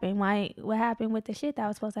 what happened? What happened with the shit that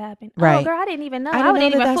was supposed to happen? Right. Oh, girl, I didn't even know. I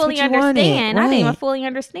didn't even fully understand. Right. I didn't even fully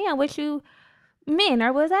understand what you meant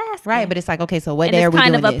or was asking. Right. But it's like, okay, so what day are we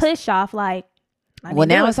doing this? It's kind of a push off, like, well,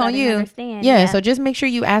 now it's on you. Yeah. So just make sure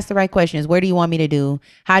you ask the right questions. Where do you want me to do?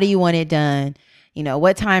 How do you want it done? You know,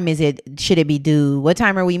 what time is it? Should it be due? What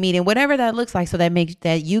time are we meeting? Whatever that looks like, so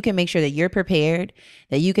that you can make sure that you're prepared,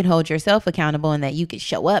 that you can hold yourself accountable, and that you can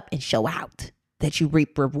show up and show out, that you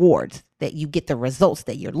reap rewards, that you get the results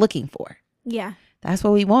that you're looking for. Yeah. That's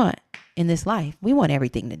what we want in this life. We want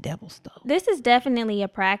everything the devil stole. This is definitely a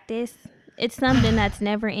practice. It's something that's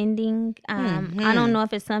never ending. I don't know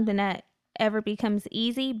if it's something that ever becomes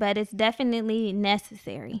easy, but it's definitely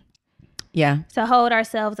necessary. Yeah. To hold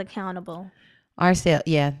ourselves accountable.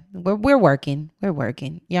 Yeah, we're working.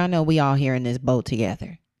 Y'all know we all here in this boat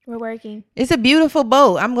together. We're working. It's a beautiful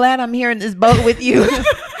boat. I'm glad I'm here in this boat with you.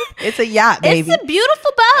 It's a yacht, baby. It's a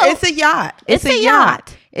beautiful boat. It's a yacht. It's a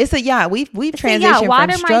yacht. It's a yacht. We've transitioned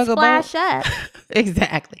Water from struggle might splash up.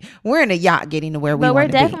 Exactly. We're in a yacht getting to where we want to be.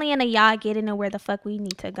 But we're definitely in a yacht getting to where the fuck we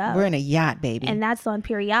need to go. We're in a yacht, baby. And that's on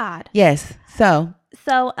period. Yes. So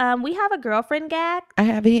we have a girlfriend gag. I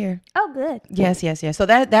have it here. Oh, good. Yes. So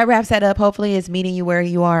that wraps that up. Hopefully it's meeting you where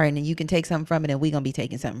you are, and you can take something from it, and we're going to be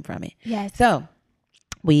taking something from it. Yes. So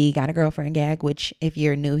we got a girlfriend gag, which if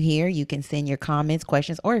you're new here, you can send your comments,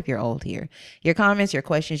 questions, or if you're old here, your comments, your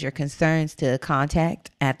questions, your concerns to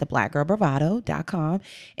contact@theblackgirlbravado.com.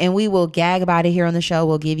 And we will gag about it here on the show.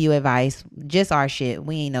 We'll give you advice. Just our shit.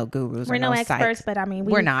 We ain't no gurus. We're no experts, but I mean,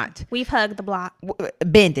 we're not. We've hugged the block.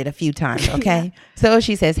 Bend it a few times, okay? Yeah. So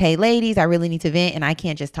she says, hey, ladies, I really need to vent, and I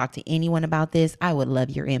can't just talk to anyone about this. I would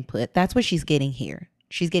love your input. That's what she's getting here.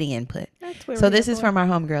 She's getting input. So this is from our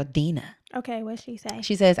homegirl, Dina. Okay, what'd she say?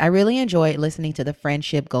 She says, I really enjoyed listening to the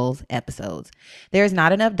friendship goals episodes. There is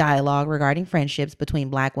not enough dialogue regarding friendships between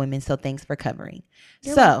Black women, so thanks for covering.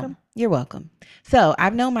 You're welcome. So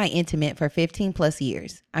I've known my intimate for 15 plus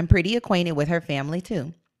years. I'm pretty acquainted with her family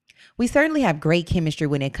too. We certainly have great chemistry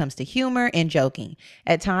when it comes to humor and joking.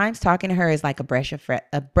 At times, talking to her is like a breath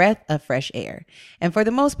of fresh air. And for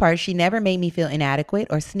the most part, she never made me feel inadequate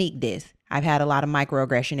or sneak diss. I've had a lot of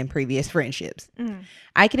microaggression in previous friendships.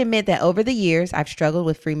 I can admit that over the years, I've struggled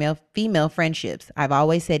with female friendships. I've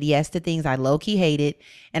always said yes to things I low-key hated,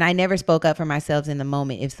 and I never spoke up for myself in the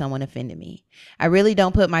moment if someone offended me. I really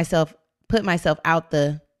don't put myself out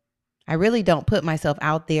there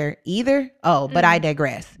either. But I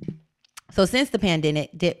digress. So since the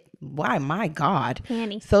pandemic, since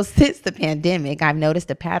the pandemic, I've noticed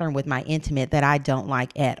a pattern with my intimate that I don't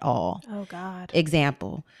like at all. Oh, God.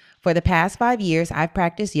 Example. For the past 5 years, I've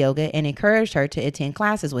practiced yoga and encouraged her to attend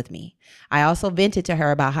classes with me. I also vented to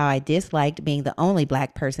her about how I disliked being the only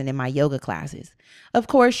Black person in my yoga classes. Of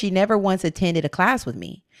course, she never once attended a class with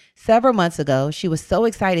me. Several months ago, she was so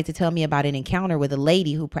excited to tell me about an encounter with a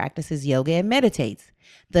lady who practices yoga and meditates.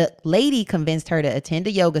 The lady convinced her to attend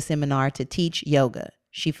a yoga seminar to teach yoga.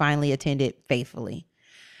 She finally attended faithfully.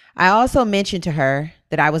 I also mentioned to her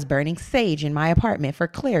that I was burning sage in my apartment for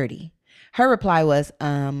clarity. Her reply was,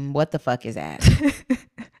 what the fuck is that?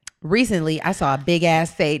 Recently, I saw a big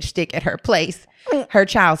ass sage stick at her place. Her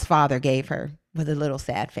child's father gave her with a little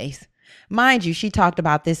sad face. Mind you, she talked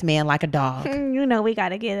about this man like a dog. You know, we got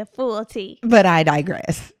to get a full tea. But I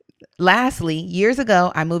digress. Lastly, years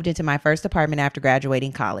ago, I moved into my first apartment after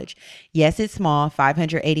graduating college. Yes, it's small,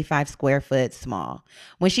 585 square foot small.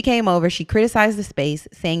 When she came over, she criticized the space,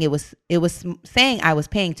 saying saying I was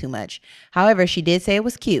paying too much. However, she did say it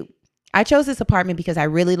was cute. I chose this apartment because I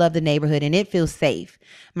really love the neighborhood and it feels safe.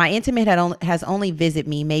 My intimate has only visited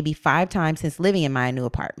me maybe 5 times since living in my new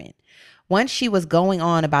apartment. Once she was going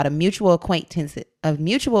on about a mutual acquaintance's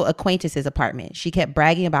apartment. She kept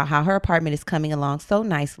bragging about how her apartment is coming along so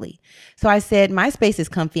nicely. So I said, my space is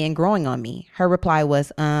comfy and growing on me. Her reply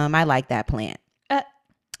was, I like that plant.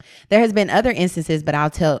 There has been other instances, but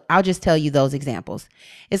I'll just tell you those examples.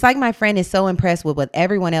 It's like my friend is so impressed with what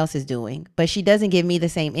everyone else is doing, but she doesn't give me the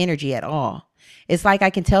same energy at all. It's like I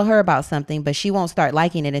can tell her about something, but she won't start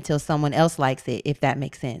liking it until someone else likes it, if that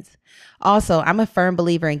makes sense. Also, I'm a firm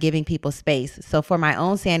believer in giving people space. So for my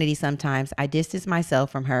own sanity, sometimes I distance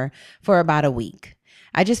myself from her for about a week.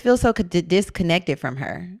 I just feel so disconnected from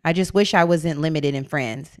her. I just wish I wasn't limited in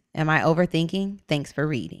friends. Am I overthinking? Thanks for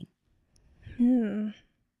reading. Maybe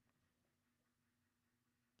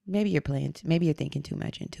you're thinking too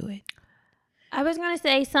much into it. I was going to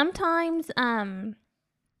say sometimes the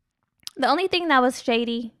only thing that was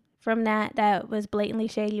shady from that was blatantly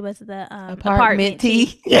shady was the apartment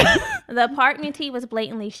tea. The apartment tea was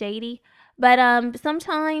blatantly shady. But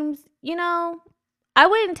sometimes, I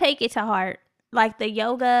wouldn't take it to heart. Like the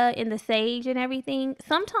yoga and the sage and everything.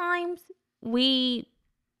 Sometimes we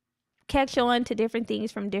catch on to different things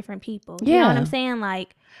from different people. You know what I'm saying?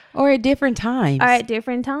 Like, or at different times.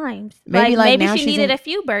 Maybe she needed a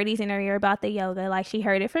few birdies in her ear about the yoga. Like she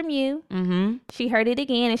heard it from you. Mm-hmm. She heard it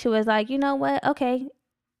again and she was like, you know what? Okay,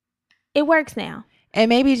 it works now. And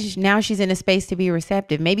maybe now she's in a space to be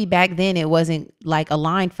receptive. Maybe back then it wasn't like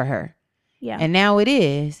aligned for her. Yeah. And now it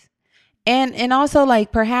is. And also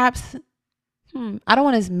like perhaps, I don't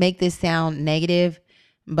want to make this sound negative,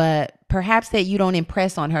 but perhaps that you don't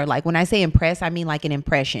impress on her. Like when I say impress, I mean like an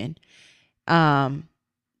impression.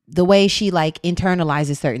 The way she like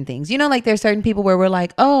internalizes certain things. Like there's certain people where we're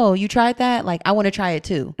like, oh, you tried that? Like I want to try it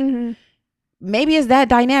too. Mm-hmm. Maybe it's that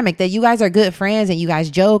dynamic that you guys are good friends and you guys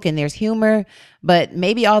joke and there's humor, but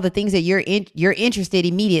maybe all the things that you're interested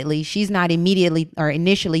immediately, she's not immediately or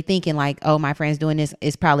initially thinking like, oh, my friend's doing this,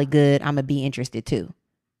 it's probably good. I'm gonna be interested too.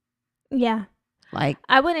 Yeah. Like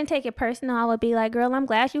I wouldn't take it personal. I would be like, girl, I'm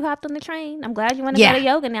glad you hopped on the train. I'm glad you want to go to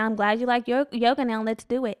yoga now. I'm glad you like yoga now. Let's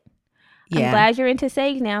do it. Yeah. I'm glad you're into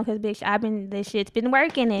sage now because, bitch, this shit's been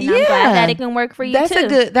working and I'm glad that it can work for you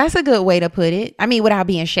too. That's a good way to put it. I mean, without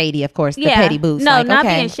being shady, of course, the petty boost. No, like, not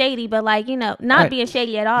being shady, but like, not being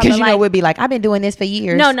shady at all. Because would be like, I've been doing this for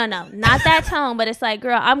years. No, not that tone, but it's like,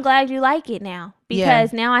 girl, I'm glad you like it now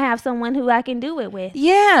because now I have someone who I can do it with.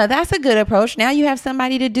 Yeah, that's a good approach. Now you have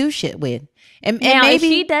somebody to do shit with. And now, maybe, if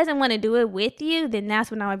she doesn't want to do it with you, then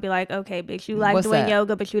that's when I would be like, okay, bitch, you like doing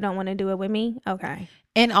yoga, but you don't want to do it with me? Okay.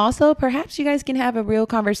 And also, perhaps you guys can have a real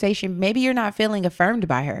conversation. Maybe you're not feeling affirmed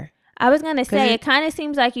by her. I was going to say, it kind of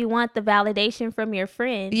seems like you want the validation from your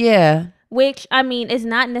friend. Yeah. Which, I mean, is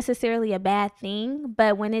not necessarily a bad thing,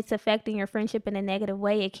 but when it's affecting your friendship in a negative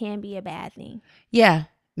way, it can be a bad thing. Yeah.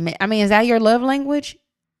 I mean, is that your love language?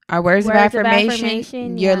 Our words of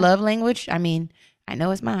affirmation your love language? I mean, I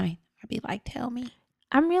know it's mine. I'd be like, tell me.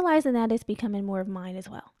 I'm realizing that it's becoming more of mine as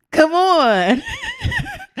well. Come on.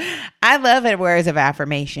 I love it. Words of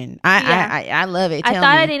affirmation. I love it. I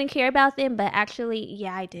thought I didn't care about them, but actually,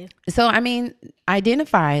 yeah, I do. So, I mean,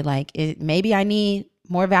 identify like maybe I need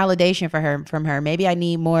more validation from her. Maybe I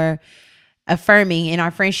need more affirming in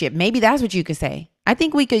our friendship. Maybe that's what you could say. I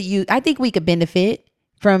think we could benefit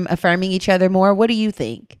from affirming each other more. What do you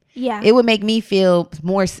think? Yeah. It would make me feel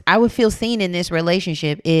more. I would feel seen in this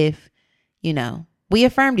relationship if, we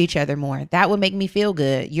affirmed each other more. That would make me feel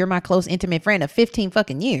good. You're my close, intimate friend of 15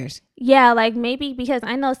 fucking years. Yeah, like maybe because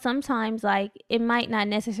I know sometimes like it might not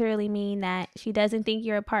necessarily mean that she doesn't think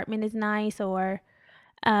your apartment is nice or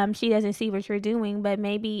she doesn't see what you're doing, but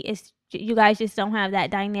maybe it's you guys just don't have that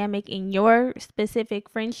dynamic in your specific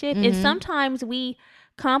friendship. Mm-hmm. And sometimes we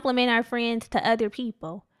compliment our friends to other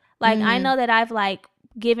people. Like I know that I've like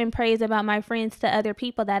given praise about my friends to other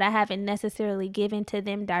people that I haven't necessarily given to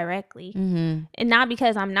them directly. Mm-hmm. And not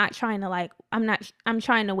because I'm not trying to I'm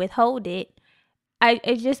trying to withhold it.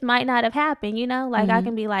 It just might not have happened, like I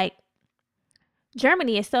can be like,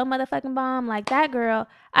 Germany is so motherfucking bomb. Like that girl,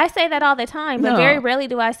 I say that all the time, but very rarely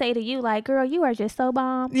do I say to you like, girl, you are just so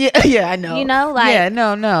bomb. Yeah, I know.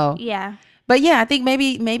 No. Yeah. But yeah, I think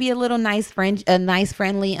maybe a little nice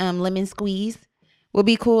friendly lemon squeeze will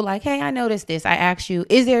be cool. Like, hey, I noticed this. I asked you,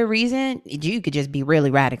 is there a reason? You could just be really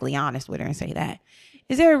radically honest with her and say that.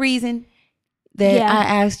 Is there a reason that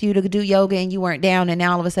I asked you to do yoga and you weren't down and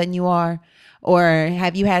now all of a sudden you are? Or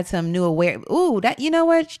have you had some new you know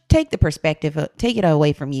what? Take the perspective, take it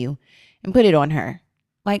away from you and put it on her.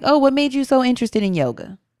 Like, oh, what made you so interested in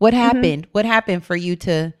yoga? What happened? What happened for you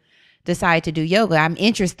to decide to do yoga? I'm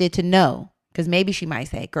interested to know. Because maybe she might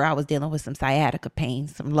say, girl, I was dealing with some sciatica pain,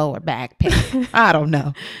 some lower back pain. I don't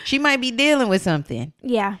know. She might be dealing with something.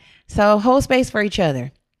 Yeah. So hold space for each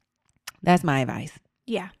other. That's my advice.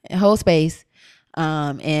 Yeah. Hold space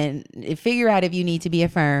and figure out if you need to be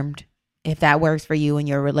affirmed, if that works for you in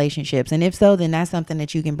your relationships. And if so, then that's something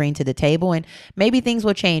that you can bring to the table and maybe things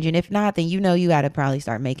will change. And if not, then you got to probably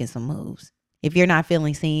start making some moves. If you're not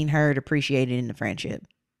feeling seen, heard, appreciated in the friendship.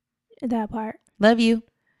 That part. Love you.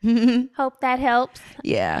 Hope that helps.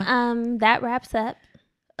 Yeah. That wraps up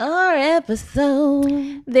our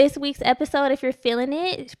episode. This week's episode. If you're feeling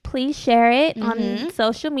it, please share it on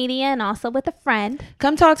social media and also with a friend.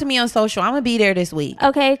 Come talk to me on social. I'm gonna be there this week.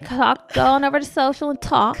 Okay, go on over to social and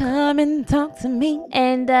talk. Come and talk to me.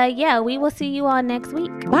 And yeah, we will see you all next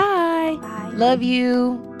week. Bye. Bye. Love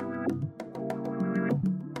you.